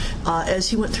male, as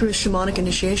he went through his shamanic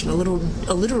initiation, a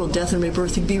literal death and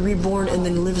rebirth, he'd be reborn and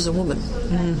then live as a woman.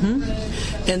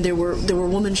 And there were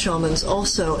woman shamans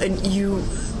also, and you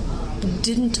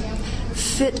didn't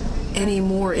fit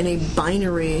anymore in a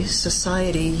binary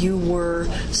society. You were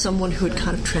someone who had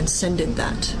kind of transcended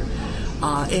that.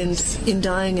 And in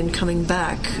dying and coming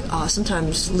back,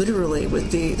 sometimes literally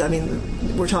with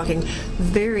we're talking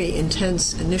very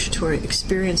intense initiatory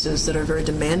experiences that are very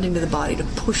demanding to the body to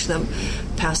push them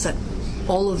past that,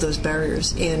 all of those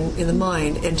barriers in the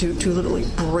mind, and to literally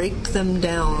break them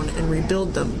down and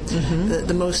rebuild them.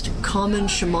 The most common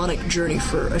shamanic journey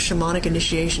for a shamanic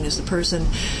initiation is the person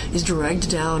is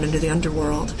dragged down into the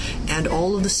underworld, and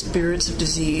all of the spirits of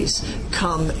disease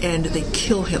come and they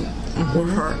kill him or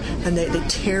her, and they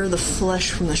tear the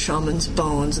flesh from the shaman's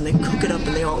bones, and they cook it up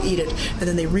and they all eat it, and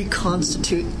then they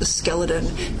reconstitute the skeleton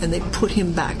and they put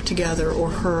him back together or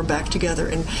her back together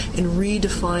and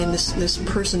redefine this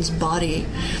person's body.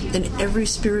 And every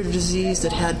spirit of disease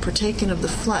that had partaken of the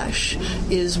flesh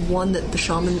is one that the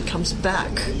shaman comes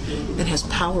back and has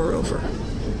power over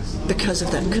because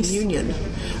of that communion.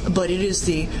 But it is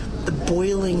the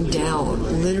boiling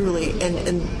down, literally,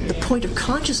 and the point of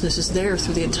consciousness is there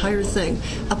through the entire thing,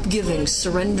 upgiving,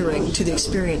 surrendering to the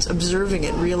experience, observing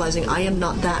it, realizing I am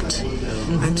not that.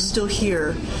 I'm still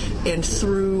here, and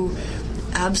through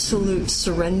absolute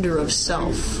surrender of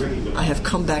self, I have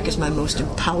come back as my most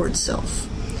empowered self.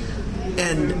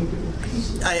 And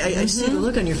I see the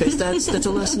look on your face. That's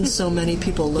a lesson so many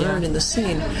people learn in the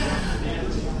scene.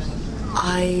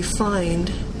 I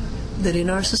find that in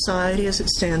our society as it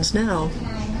stands now,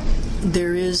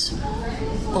 there is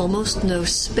almost no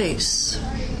space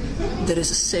that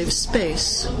is a safe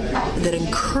space that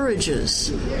encourages,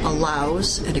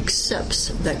 allows, and accepts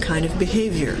that kind of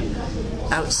behavior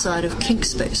outside of kink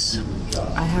space?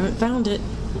 I haven't found it.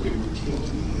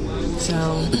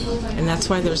 So, and that's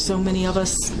why there's so many of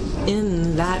us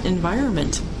in that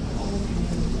environment.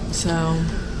 So,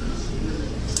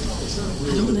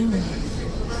 I don't know.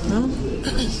 Well,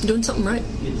 doing something right.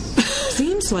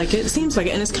 Seems like it,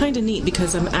 and it's kind of neat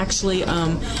because I'm actually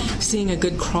seeing a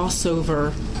good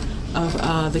crossover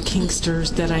of the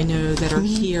Kinksters that I know that are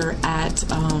here at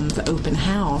the open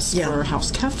house for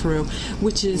House Kefru,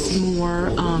 which is more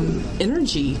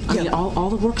energy. I mean, all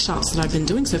the workshops that I've been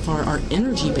doing so far are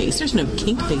energy based. There's no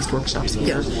kink-based workshops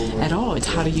here at all. It's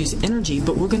how to use energy,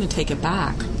 but we're going to take it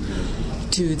back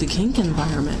to the kink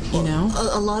environment, you know?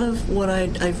 A lot of what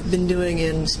I've been doing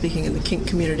in speaking in the kink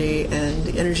community and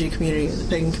the energy community and the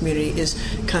pagan community is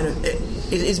kind of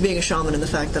is being a shaman in the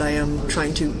fact that I am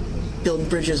trying to build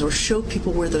bridges or show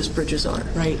people where those bridges are.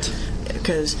 Right.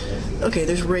 Because, okay,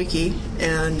 there's Reiki,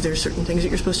 and there's certain things that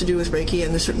you're supposed to do with Reiki,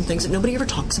 and there's certain things that nobody ever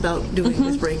talks about doing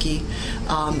with Reiki.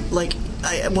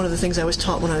 One of the things I was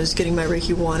taught when I was getting my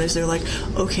Reiki 1 is they're like,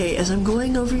 okay, as I'm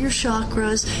going over your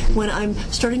chakras, when I'm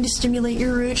starting to stimulate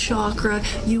your root chakra,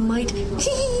 you might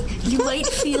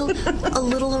feel a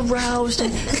little aroused,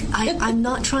 and I'm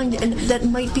not trying to, and that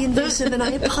might be invasive, and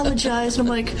I apologize. And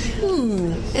I'm like,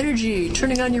 energy,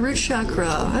 turning on your root chakra.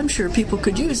 I'm sure people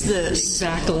could use this.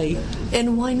 Exactly.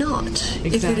 And why not? Exactly.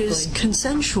 If it is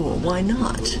consensual, why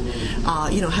not?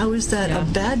 How is that a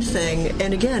bad thing?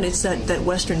 And again, it's that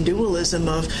Western dualism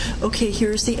of, okay,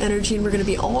 here's the energy, and we're going to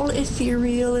be all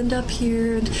ethereal and up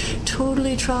here, and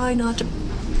totally try not to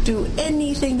do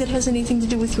anything that has anything to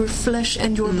do with your flesh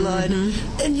and your blood,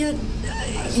 and yet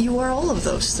you are all of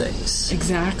those things.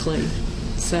 Exactly.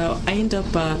 So I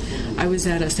I was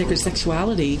at a Sacred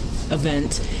Sexuality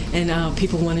event, and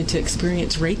people wanted to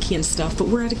experience Reiki and stuff, but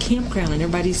we're at a campground and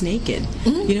everybody's naked,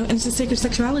 you know, and it's a Sacred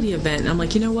Sexuality event. And I'm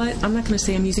like, you know what? I'm not going to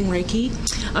say I'm using Reiki.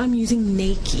 I'm using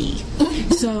Nakey.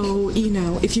 So, you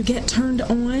know, if you get turned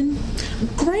on,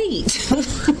 great.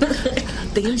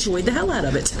 They enjoyed the hell out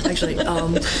of it. Actually,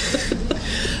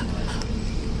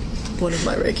 one of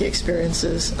my Reiki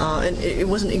experiences, and it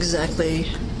wasn't exactly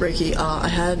Reiki. I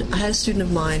had a student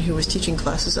of mine who was teaching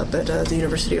classes up at the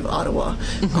University of Ottawa.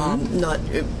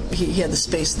 He had the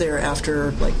space there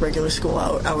after like regular school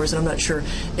hours, and I'm not sure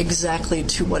exactly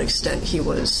to what extent he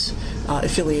was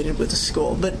affiliated with the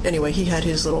school. But anyway, he had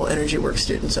his little energy work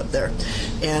students up there,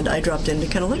 and I dropped in to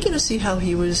kind of see how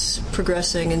he was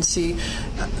progressing and see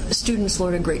students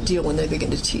learn a great deal when they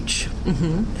begin to teach.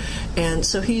 And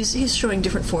so he's showing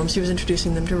different forms. He was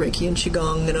introducing them to Reiki and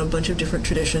Qigong and a bunch of different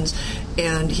traditions,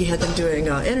 and he had them doing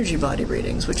energy body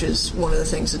readings, which is one of the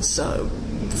things that's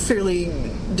fairly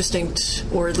distinct,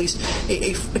 or at least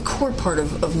a core part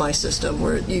of my system,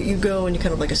 where you go and you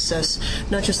kind of like assess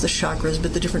not just the chakras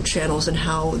but the different channels and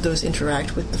how those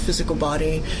interact with the physical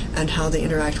body and how they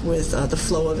interact with the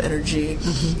flow of energy,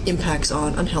 impacts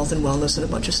on health and wellness and a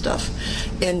bunch of stuff.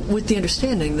 And with the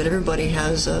understanding that everybody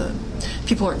has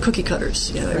people aren't cookie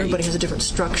cutters, you know, everybody has a different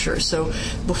structure. So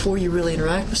before you really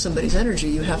interact with somebody's energy,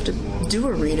 you have to do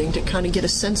a reading to kind of get a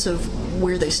sense of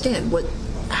where they stand,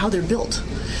 how they're built,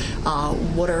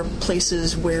 what are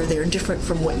places where they're different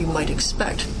from what you might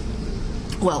expect.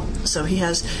 Well, so he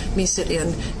has me sit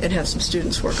in and have some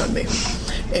students work on me.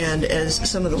 And as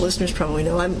some of the listeners probably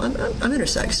know, I'm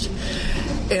intersexed.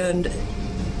 And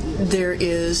there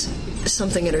is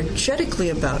something energetically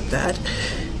about that,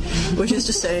 which is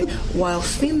to say, while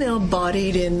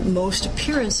female-bodied in most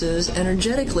appearances,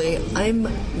 energetically, I'm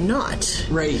not.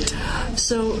 Right.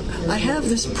 So I have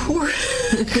this poor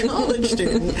college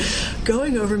student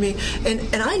going over me,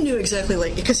 and I knew exactly,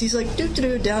 like, because he's like,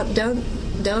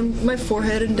 down my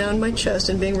forehead and down my chest,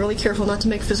 and being really careful not to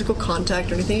make physical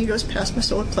contact or anything. He goes past my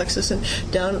solar plexus and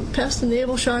down past the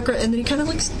navel chakra, and then he kind of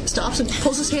like stops and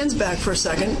pulls his hands back for a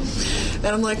second, and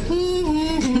I'm like,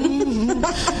 and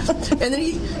then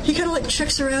he kind of like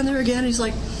checks around there again, and he's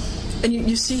like, and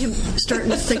you see him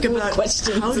starting to think about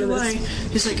how do I,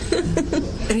 he's like,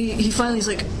 and he finally is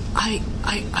like, I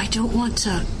don't want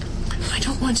to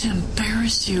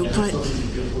embarrass you, but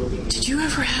did you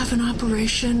ever have an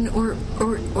operation or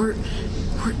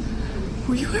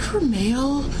were you ever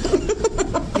male?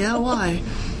 Yeah, why?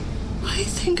 I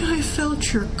think I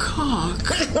felt your cock.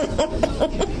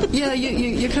 Yeah,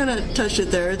 you kind of touched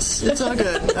it there. It's all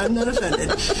good. I'm not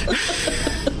offended.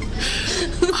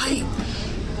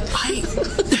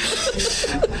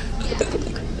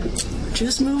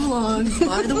 just move along.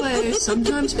 By the way,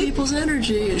 sometimes people's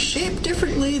energy is shaped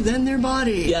differently than their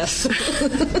body. Yes.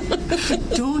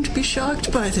 Don't be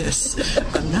shocked by this.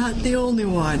 I'm not the only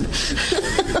one.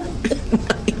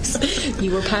 Nice.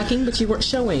 You were packing, but you weren't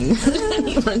showing.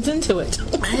 He runs into it.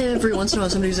 Every once in a while,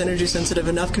 somebody who's energy sensitive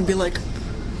enough can be like,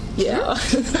 yeah.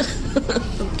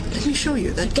 Let me show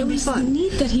you. That can be fun. It was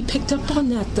neat that he picked up on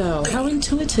that, though. How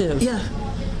intuitive. Yeah.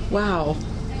 Wow.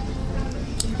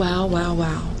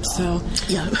 Wow. So,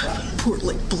 yeah, poor,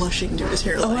 blushing to his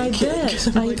hairline. Oh, I bet.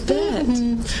 I bet.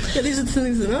 Yeah, these are the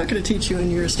things they're not going to teach you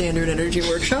in your standard energy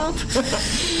workshop.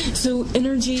 So,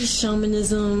 energy,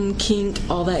 shamanism, kink,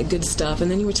 all that good stuff. And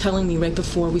then you were telling me right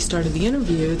before we started the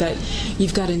interview that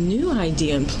you've got a new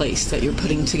idea in place that you're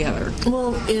putting together.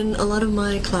 Well, in a lot of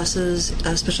my classes,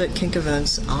 especially at kink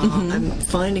events, I'm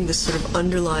finding this sort of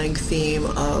underlying theme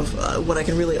of what I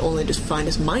can really only define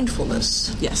as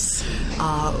mindfulness. Yes.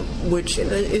 Which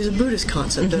is a Buddhist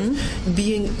concept of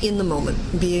being in the moment,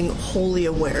 being wholly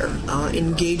aware,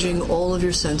 engaging all of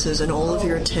your senses and all of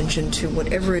your attention to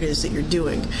whatever it is that you're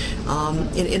doing.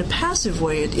 In a passive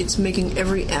way, it's making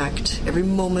every act, every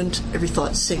moment, every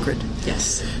thought sacred.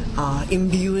 Yes.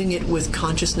 Imbuing it with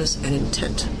consciousness and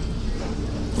intent.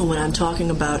 When I'm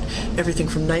talking about everything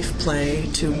from knife play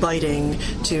to biting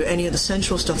to any of the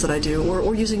sensual stuff that I do,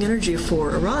 or using energy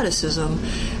for eroticism,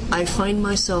 I find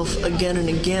myself again and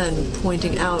again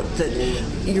pointing out that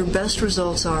your best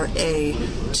results are A,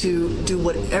 to do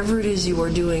whatever it is you are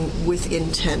doing with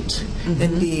intent,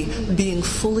 and B, being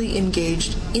fully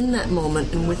engaged in that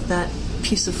moment and with that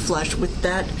piece of flesh, with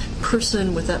that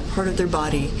person, with that part of their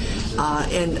body.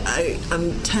 And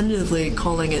I'm tentatively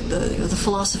calling it the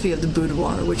philosophy of the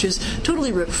boudoir, which is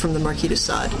totally ripped from the Marquis de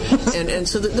Sade. and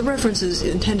so the reference is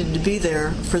intended to be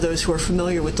there for those who are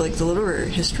familiar with the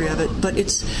literary history of it, but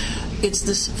it's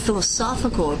this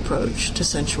philosophical approach to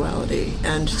sensuality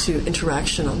and to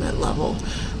interaction on that level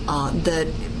that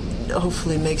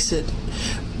hopefully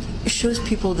shows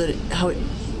people that how it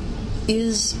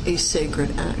is a sacred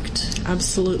act.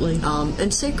 Absolutely.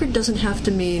 And sacred doesn't have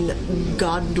to mean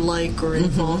godlike or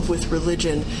involved with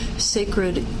religion.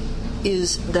 Sacred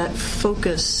is that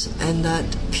focus and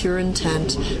that pure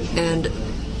intent and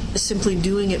simply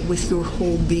doing it with your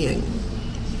whole being.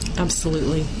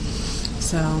 Absolutely.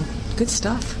 So, good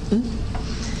stuff.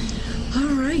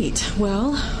 All right.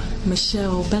 Well,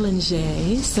 Michelle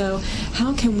Belanger. So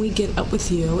how can we get up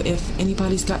with you if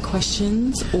anybody's got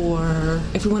questions or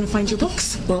if we want to find your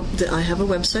books? Well, I have a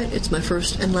website. It's my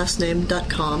first and last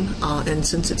name.com. And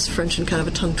since it's French and kind of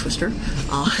a tongue twister,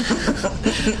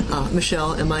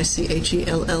 Michelle,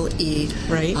 M-I-C-H-E-L-L-E,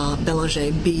 right.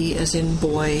 Belanger, B as in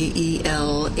boy,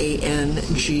 E-L-A-N-G-E-R.com.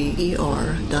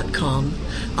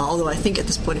 Although I think at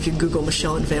this point, if you Google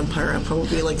Michelle and Vampire, I'm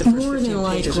probably like the first More 15 than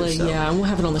pages or likely, so. yeah. And we'll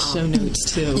have it on the show notes,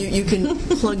 too. You can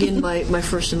plug in my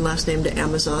first and last name to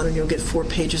Amazon, and you'll get 4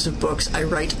 pages of books. I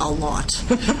write a lot.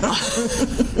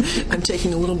 I'm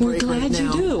taking a little break right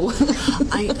now. We're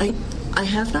glad you do. I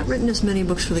have not written as many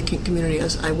books for the kink community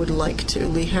as I would like to.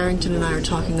 Lee Harrington and I are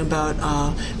talking about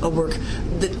a work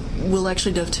that will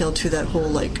actually dovetail to that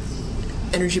whole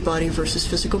energy body versus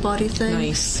physical body thing.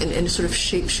 Nice. And sort of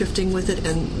shape-shifting with it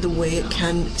and the way it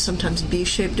can sometimes be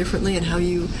shaped differently and how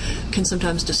you can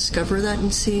sometimes discover that in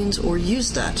scenes or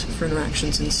use that for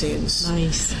interactions in scenes.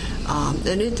 Nice.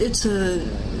 And it's a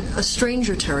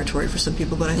stranger territory for some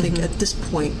people, but I think at this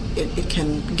point it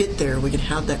can get there. We can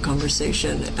have that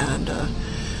conversation and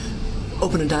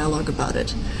open a dialogue about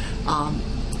it.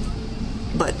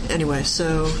 But anyway,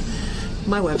 so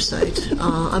my website.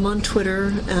 I'm on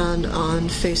Twitter and on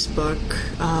Facebook.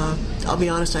 I'll be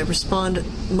honest, I respond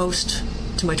most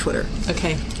to my Twitter.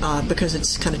 Okay. Because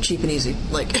it's kind of cheap and easy.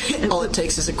 All it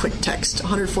takes is a quick text.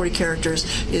 140 characters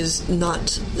is not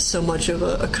so much of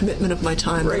a commitment of my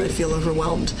time that I feel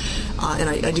overwhelmed. And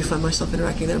I do find myself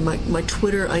interacting there. My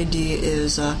Twitter ID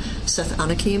is Seth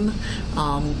Anakim,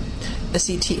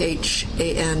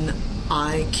 SETHANIKEEM,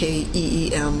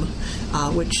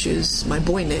 which is my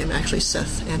boy name, actually,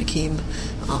 Seth Anakim,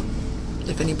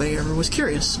 if anybody ever was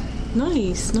curious.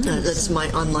 Nice. That's my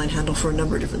online handle for a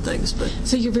number of different things. But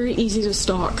so you're very easy to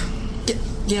stalk.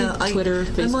 Yeah, Twitter,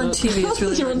 Facebook. I'm on TV. It's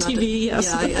really You're on TV. Yes.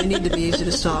 Yeah, I need to be easy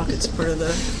to stalk. It's part of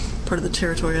the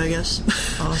territory, I guess.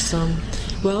 Awesome.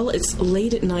 Well, it's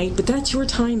late at night, but that's your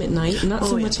time at night, not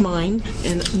so much mine.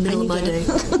 And middle of my day.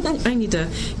 I need to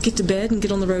get to bed and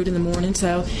get on the road in the morning.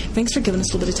 So thanks for giving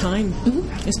us a little bit of time.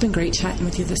 It's been great chatting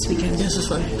with you this weekend. Yes, it's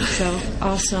fun. So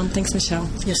awesome. Thanks, Michelle.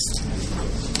 Yes.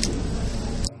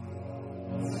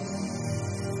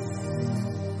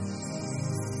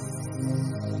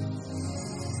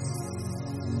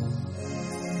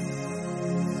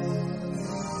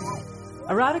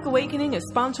 Erotic Awakening is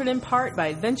sponsored in part by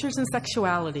Adventures in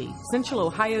Sexuality, Central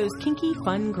Ohio's kinky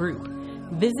fun group.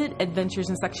 Visit Adventures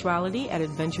in Sexuality at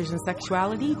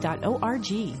adventuresinsexuality.org.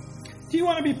 Do you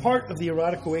want to be part of the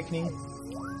Erotic Awakening?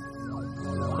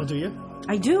 Oh, do you?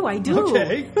 I do.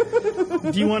 Okay.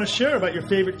 Do you want to share about your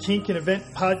favorite kink and event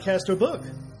podcast or book?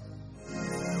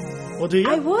 Well, do you?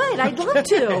 I would. I'd love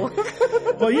to.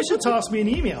 Well, you should toss me an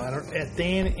email at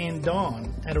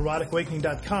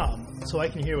dananddawn@eroticawakening.com so I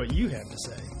can hear what you have to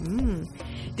say.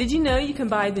 Did you know you can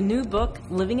buy the new book,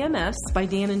 Living MS, by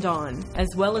Dan and Dawn, as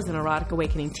well as an Erotic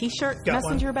Awakening t-shirt,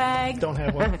 messenger bag, don't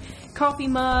have one, coffee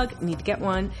mug, need to get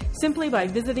one, simply by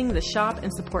visiting the shop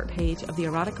and support page of the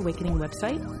Erotic Awakening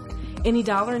website? Any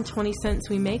 $1.20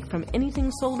 we make from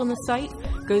anything sold on the site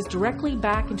goes directly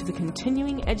back into the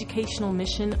continuing educational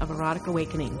mission of Erotic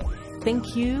Awakening.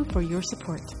 Thank you for your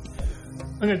support.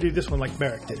 I'm going to do this one like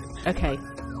Merrick did it. Okay.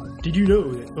 Did you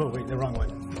know that... Oh, wait, the wrong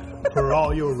one. For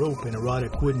all your rope and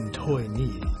erotic wooden toy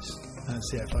needs.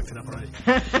 See, I fucked it up already.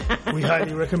 We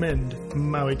highly recommend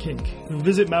Maui Kink.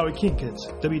 Visit Maui Kink at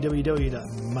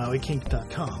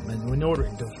www.mauikink.com. And when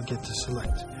ordering, don't forget to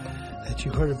select that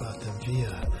you heard about them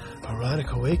via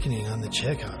Erotic Awakening on the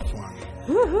checkout form.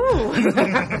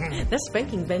 Woohoo! The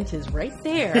spanking bench is right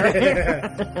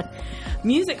there.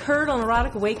 Music heard on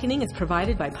Erotic Awakening is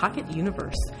provided by Pocket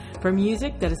Universe. For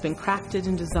music that has been crafted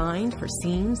and designed for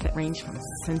scenes that range from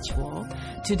sensual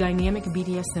to dynamic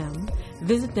BDSM,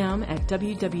 visit them at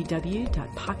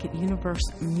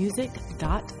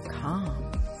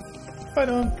www.pocketuniversemusic.com. Bye,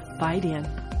 Dawn. Bye,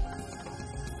 Dan.